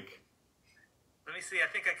 Is like... Let me see, I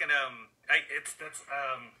think I can,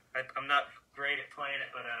 I'm not great at playing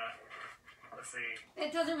it, but, let's see.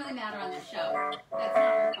 It doesn't really matter on this show. That's not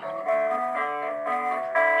a requirement.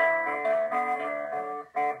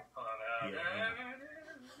 Hold on,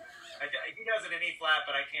 he does it in E flat,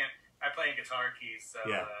 but I can't. I play in guitar keys, so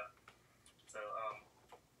E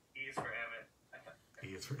is for Emmett.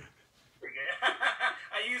 E is for Emmett.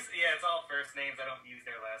 It's all first names. I don't use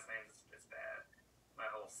their last names. It's bad. My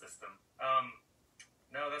whole system.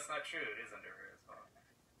 No, that's not true. It is under her as well.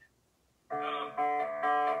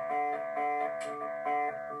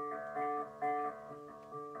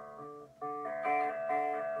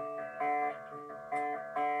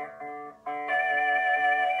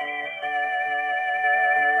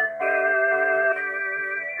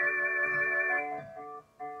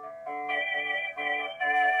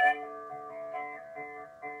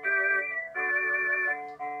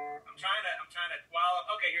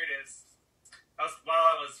 While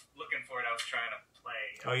I was looking for it, I was trying to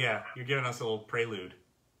play. Oh yeah, you're giving us a little prelude.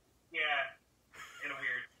 Yeah, in a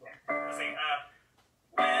weird. Yeah. Let's see.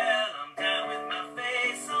 Well, I'm down with my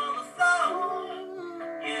face on the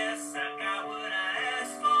floor. Yes, I got what I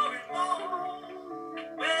asked for and more.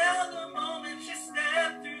 Well, the moment she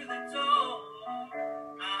stepped through the door,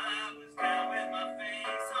 I was down with my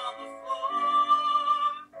face on the floor.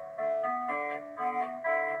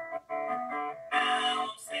 Now I'm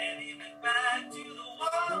standing back to the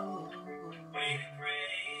wall, waiting,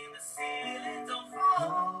 praying the ceiling don't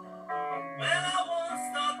fall. Well, I once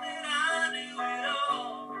thought that I knew it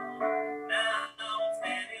all. Now I'm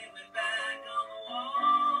standing with back on the wall.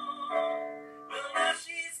 Well, now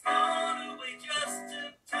she's gone away, just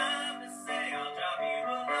took time to say I'll drop you a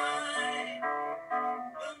line.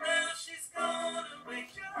 Well, now she's gone away,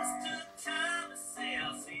 just took time to say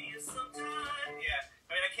I'll see you sometime. Yeah,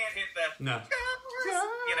 I mean, I can't hit the... No.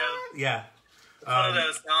 You know. Yeah. It's one of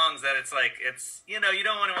those songs that it's like, you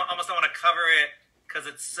don't almost don't want to cover it because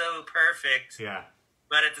it's so perfect. Yeah.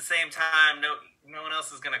 But at the same time, no one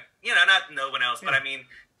else is going to, not no one else, but I mean,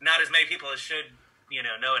 not as many people as should,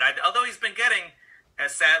 know it. Although he's been getting,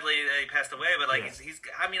 as sadly he passed away, but like he's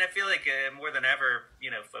I mean, I feel like more than ever,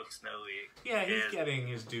 folks know he's getting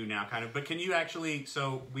his due now, kind of. But can you actually?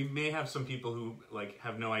 So we may have some people who like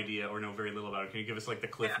have no idea or know very little about it. Can you give us like the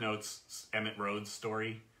Cliff Notes Emmett Rhodes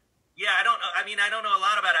story? Yeah, I don't know. I mean, I don't know a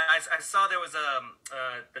lot about it. I saw there was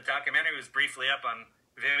the documentary was briefly up on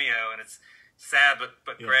Vimeo, and it's sad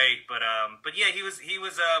but great. But yeah, he was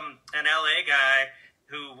an LA guy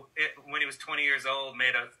who, when he was 20 years old,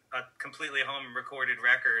 made a completely home recorded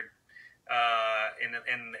record in the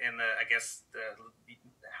I guess the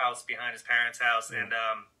house behind his parents' house, and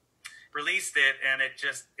released it, and it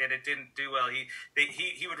didn't do well. He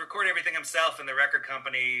would record everything himself, and the record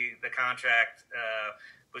company, the contract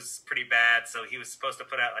was pretty bad, so he was supposed to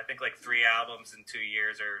put out, I think, like 3 albums in 2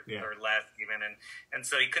 years or less even, and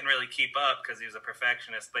so he couldn't really keep up because he was a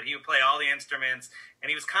perfectionist. But he would play all the instruments, and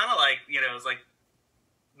he was kind of like, it was like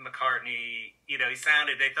McCartney. He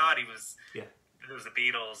sounded. They thought he was it was the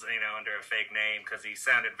Beatles, under a fake name because he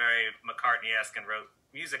sounded very McCartney-esque and wrote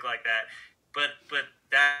music like that. But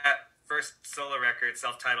that first solo record,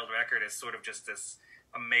 self-titled record, is sort of just this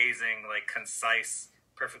amazing, like concise,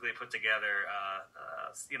 perfectly put together.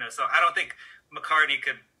 So I don't think McCartney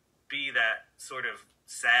could be that sort of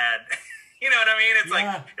sad. You know what I mean? It's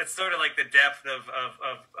like it's sort of like the depth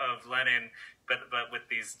of Lennon, but with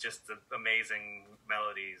these just amazing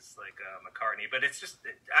melodies like McCartney. But it's just,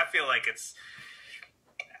 I feel like it's,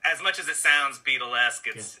 as much as it sounds Beatlesque,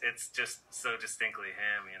 it's just so distinctly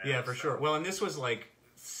him. Yeah, for sure. Well, and this was like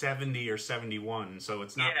 70 or 71, so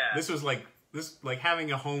it's not. This was like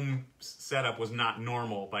having a home setup was not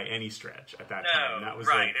normal by any stretch at that time. That was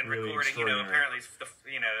right. Like and really recording, extraordinary. apparently,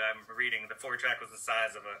 I'm reading the 4-track was the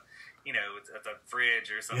size of a, it's a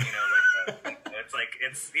fridge or something. It's like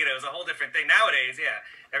it's a whole different thing nowadays. Yeah,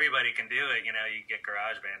 everybody can do it. You get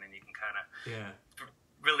GarageBand and you can kind of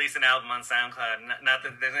release an album on SoundCloud. Not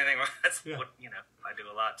that there's anything wrong. That's what I do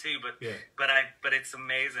a lot too. But it's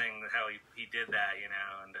amazing how he did that. And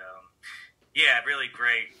really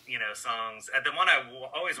great songs. The one I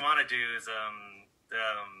always want to do is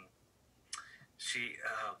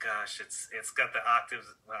it's got the octaves.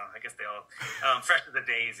 Well, I guess they all Fresh as a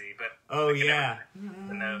Daisy, but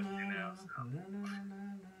the note,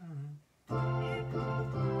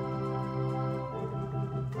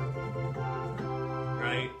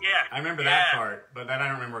 Right. Yeah, I remember that part, but then I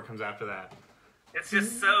don't remember what comes after that. It's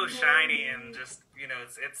just so shiny and just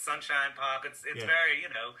it's sunshine pop. It's very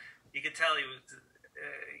you could tell he was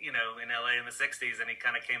in LA in the '60s, and he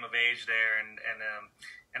kind of came of age there,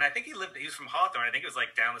 and I think he was from Hawthorne. I think it was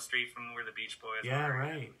like down the street from where the Beach Boys were. Yeah,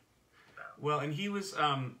 right. So. Well, and he was.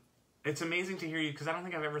 It's amazing to hear you, because I don't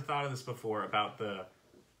think I've ever thought of this before about the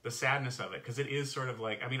sadness of it, because it is sort of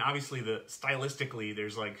like, I mean, obviously stylistically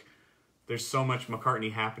there's so much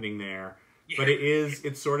McCartney happening there, but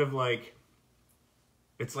it's sort of like,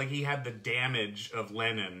 it's like he had the damage of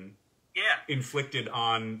Lennon inflicted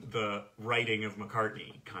on the writing of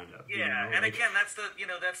McCartney, kind of. Yeah, and again, that's the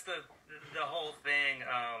whole thing.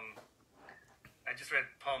 I just read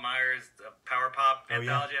Paul Meyer's Power Pop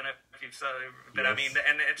anthology, I don't know if you saw it, but I mean,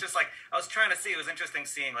 and it's just like, I was trying to see, it was interesting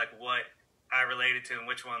seeing like what I related to and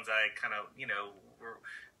which ones I kind of, were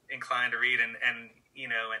inclined to read and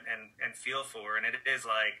feel for, and it is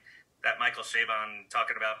like that Michael Chabon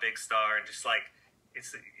talking about Big Star, and just like,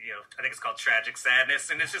 it's, I think it's called Tragic Sadness,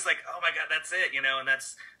 and it's just like, oh my God, that's it, and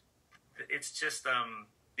it's just,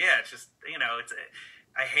 it's just, it's,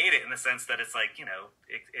 I hate it in the sense that it's like,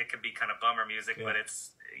 it can be kind of bummer music, but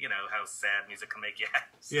it's, how sad music can make you happy.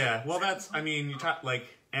 Yeah, well, that's, I mean, you talk, like,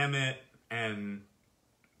 Emmett and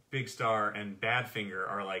Big Star and Badfinger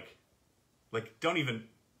are like don't even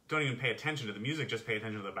pay attention to the music, just pay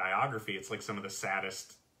attention to the biography. It's like some of the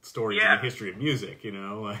saddest stories in the history of music, and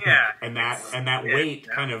that weight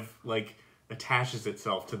kind of like attaches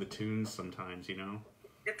itself to the tunes sometimes,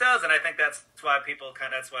 It does, and I think that's why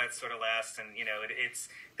that's why it sort of lasts, and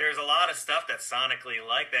there's a lot of stuff that's sonically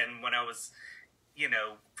like that, and when I was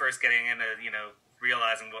first getting into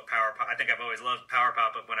realizing what power pop, I think I've always loved power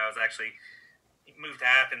pop, but when I was actually moved to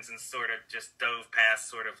Athens and sort of just dove past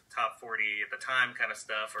sort of top 40 at the time kind of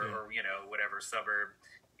stuff, or whatever suburb,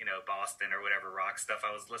 Boston or whatever rock stuff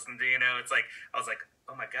I was listening to, it's like, I was like,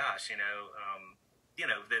 oh my gosh,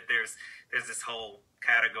 that there's this whole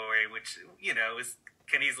category which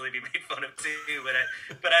can easily be made fun of too, but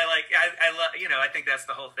I love, I think that's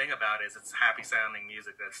the whole thing about it, is it's happy sounding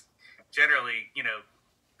music that's generally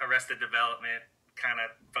Arrested Development kind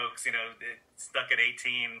of folks, stuck at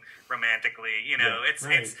 18 romantically, it's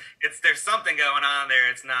there's something going on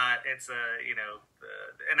there. It's not, it's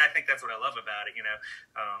and I think that's what I love about it,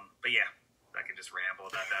 but yeah, I could just ramble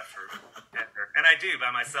about that forever, and I do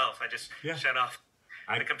by myself. I just shut off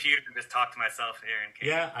the computer and just talk to myself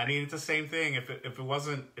here. I mean, it's the same thing. If there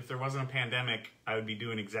wasn't a pandemic, I would be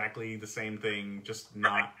doing exactly the same thing, just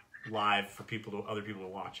not live for other people to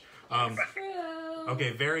watch.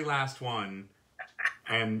 Okay, very last one.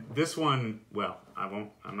 And this one, well,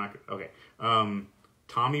 I'm not, okay.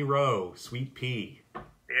 Tommy Rowe, Sweet Pea.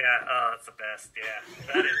 Yeah, it's the best, yeah.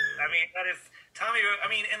 That is Tommy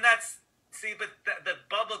Rowe, and that's, but the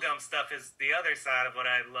bubblegum stuff is the other side of what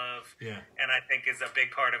I love, and I think is a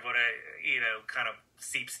big part of what I, kind of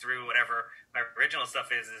seeps through whatever my original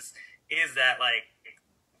stuff is that, like,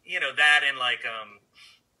 that and, like,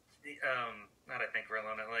 not I Think We're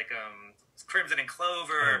Alone, like, Crimson and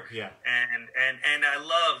Clover, and I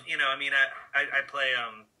love, I play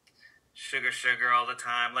Sugar Sugar all the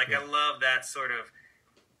time. Like, I love that sort of,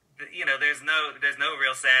 there's no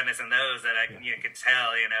real sadness in those that I could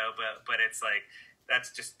tell, but it's like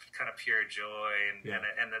that's just kind of pure joy, and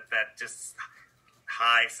that just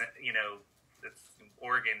high, you know,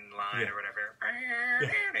 organ line or whatever.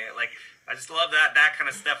 Like, I just love that kind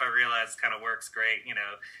of stuff. I realize kind of works great. You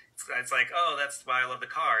know, it's like, oh, that's why I love the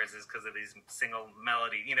Cars, is because of these single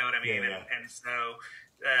melody. You know what I mean? And so,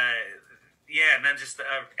 and then just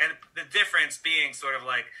and the difference being sort of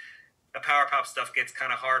like the power pop stuff gets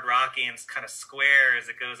kind of hard rocky and kind of square as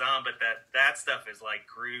it goes on, but that stuff is like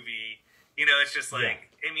groovy. You know, it's just like,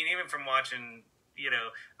 I mean, even from watching, you know,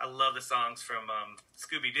 I love the songs from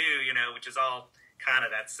Scooby-Doo, you know, which is all kind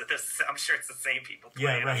of I'm sure it's the same people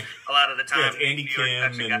playing a lot of the time. Yeah, Andy Kim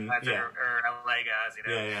and or LA guys, you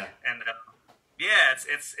know. And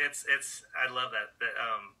it's I love that.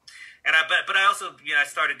 But I also, you know, I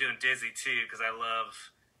started doing Dizzy too, because I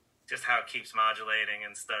love just how it keeps modulating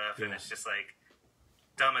and stuff, and it's just like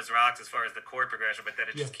dumb as rocks as far as the chord progression, but then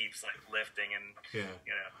it just keeps like lifting and you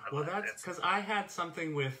know. Well, that's because I had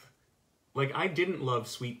something with, like, I didn't love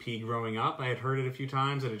Sweet Pea growing up. I had heard it a few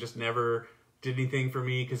times, and it just never did anything for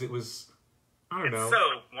me because it was, I don't know. It's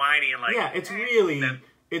so whiny and like... Yeah, it's really...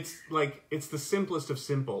 It's like, it's the simplest of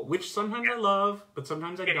simple, which sometimes I love, but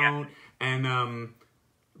sometimes I don't. And,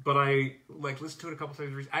 but I, like, listened to it a couple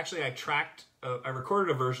times. Actually, I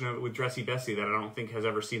recorded a version of it with Dressy Bessie that I don't think has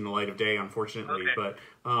ever seen the light of day, unfortunately. But,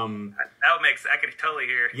 that would make sense. I could totally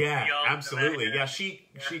hear. Yeah, absolutely. Yeah, she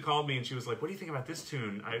called me and she was like, what do you think about this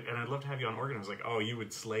tune? And I'd love to have you on organ. I was like, oh, you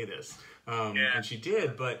would slay this. And she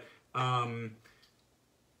did, but...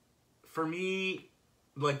 for me,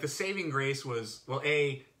 like, the saving grace was, well,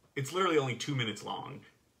 it's literally only 2 minutes long,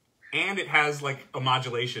 and it has like a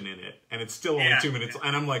modulation in it, and it's still only 2 minutes,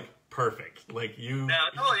 and I'm like, perfect. Like, you... No,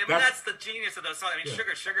 totally. I mean, that's the genius of those songs. I mean,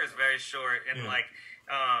 Sugar is very short, and like,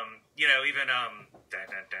 you know, even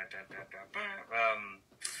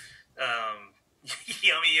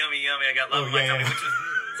Yummy, Yummy, Yummy, I Got Love in My Tummy, which was...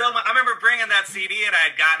 So I remember bringing that CD, and I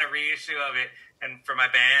had gotten a reissue of it, and for my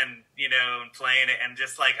band, you know, and playing it, and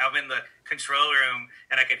just like, I'm in the control room,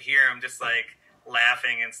 and I could hear them just like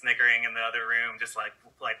laughing and snickering in the other room, just like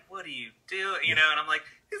what do you do? You know, and I'm like,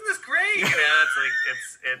 isn't this great? You know, it's like,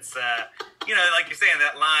 it's you know, like you're saying,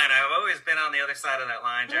 that line, I've always been on the other side of that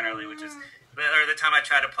line generally, which is, or the time I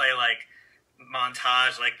try to play like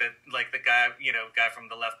montage, like the guy, you know, guy from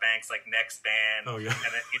the Left Bank's like next band. Oh yeah.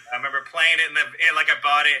 And you know, I remember playing it like I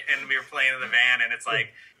bought it and we were playing in the van, and it's like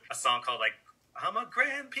a song called like I'm a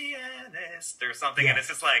grand pianist or something, and it's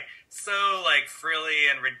just like so like frilly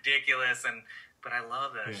and ridiculous, but I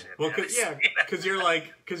love that shit. Well,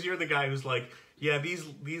 because you're the guy who's like,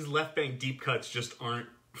 these Left Bank deep cuts just aren't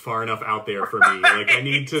far enough out there for me. Like, I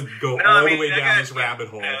need to go all the way down this rabbit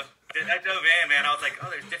hole. I dove in, man. I was like, oh,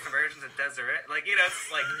 there's different versions of Deseret. Like, you know, it's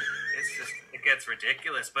like, it's just, it gets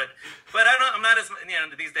ridiculous. But I'm not as, you know,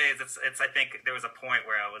 these days, it's, I think there was a point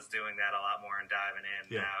where I was doing that a lot more and diving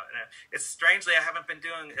in now. And it's strangely, I haven't been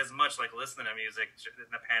doing as much, like, listening to music in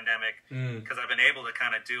the pandemic, because I've been able to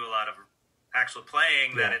kind of do a lot of actual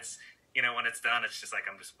playing that it's, you know, when it's done, it's just like,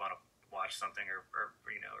 I'm just want to watch something or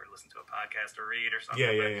you know, or listen to a podcast or read or something.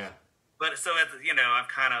 But so, you know, I'm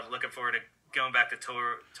kind of looking forward to going back to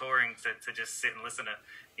touring to just sit and listen to,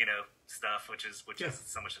 you know, stuff, which is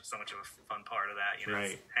so much of a fun part of that, you know,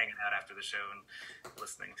 hanging out after the show and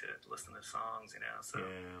listening to songs, you know. So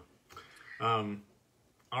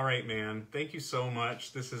all right, man, thank you so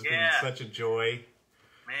much. This has been such a joy.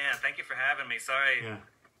 Man, thank you for having me. Sorry.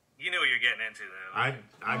 You knew what you're getting into, though.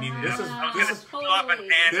 I mean,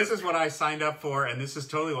 this is what I signed up for, and this is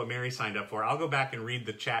totally what Mary signed up for. I'll go back and read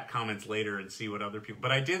the chat comments later and see what other people...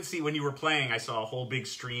 But I did see, when you were playing, I saw a whole big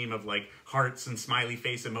stream of, like, hearts and smiley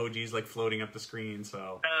face emojis, like, floating up the screen,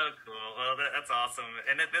 so... Oh, cool. Well, that's awesome.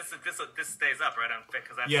 And this stays up,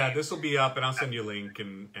 right? This will be up, and I'll send you a link,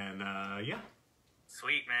 and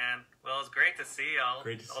Sweet, man. Well, it's great to see y'all.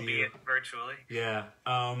 Great to see you. Albeit virtually.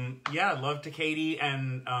 Love to Katie,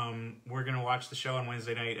 and we're going to watch the show on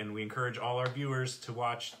Wednesday night, and we encourage all our viewers to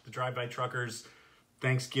watch the Drive-By Truckers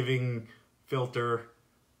Thanksgiving filter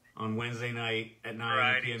on Wednesday night at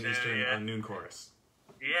 9 p.m. Eastern on Noon Chorus.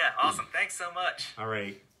 Yeah, awesome. Thanks so much. All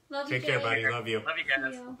right. Love you, Take care, buddy. Love you. Love you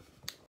guys.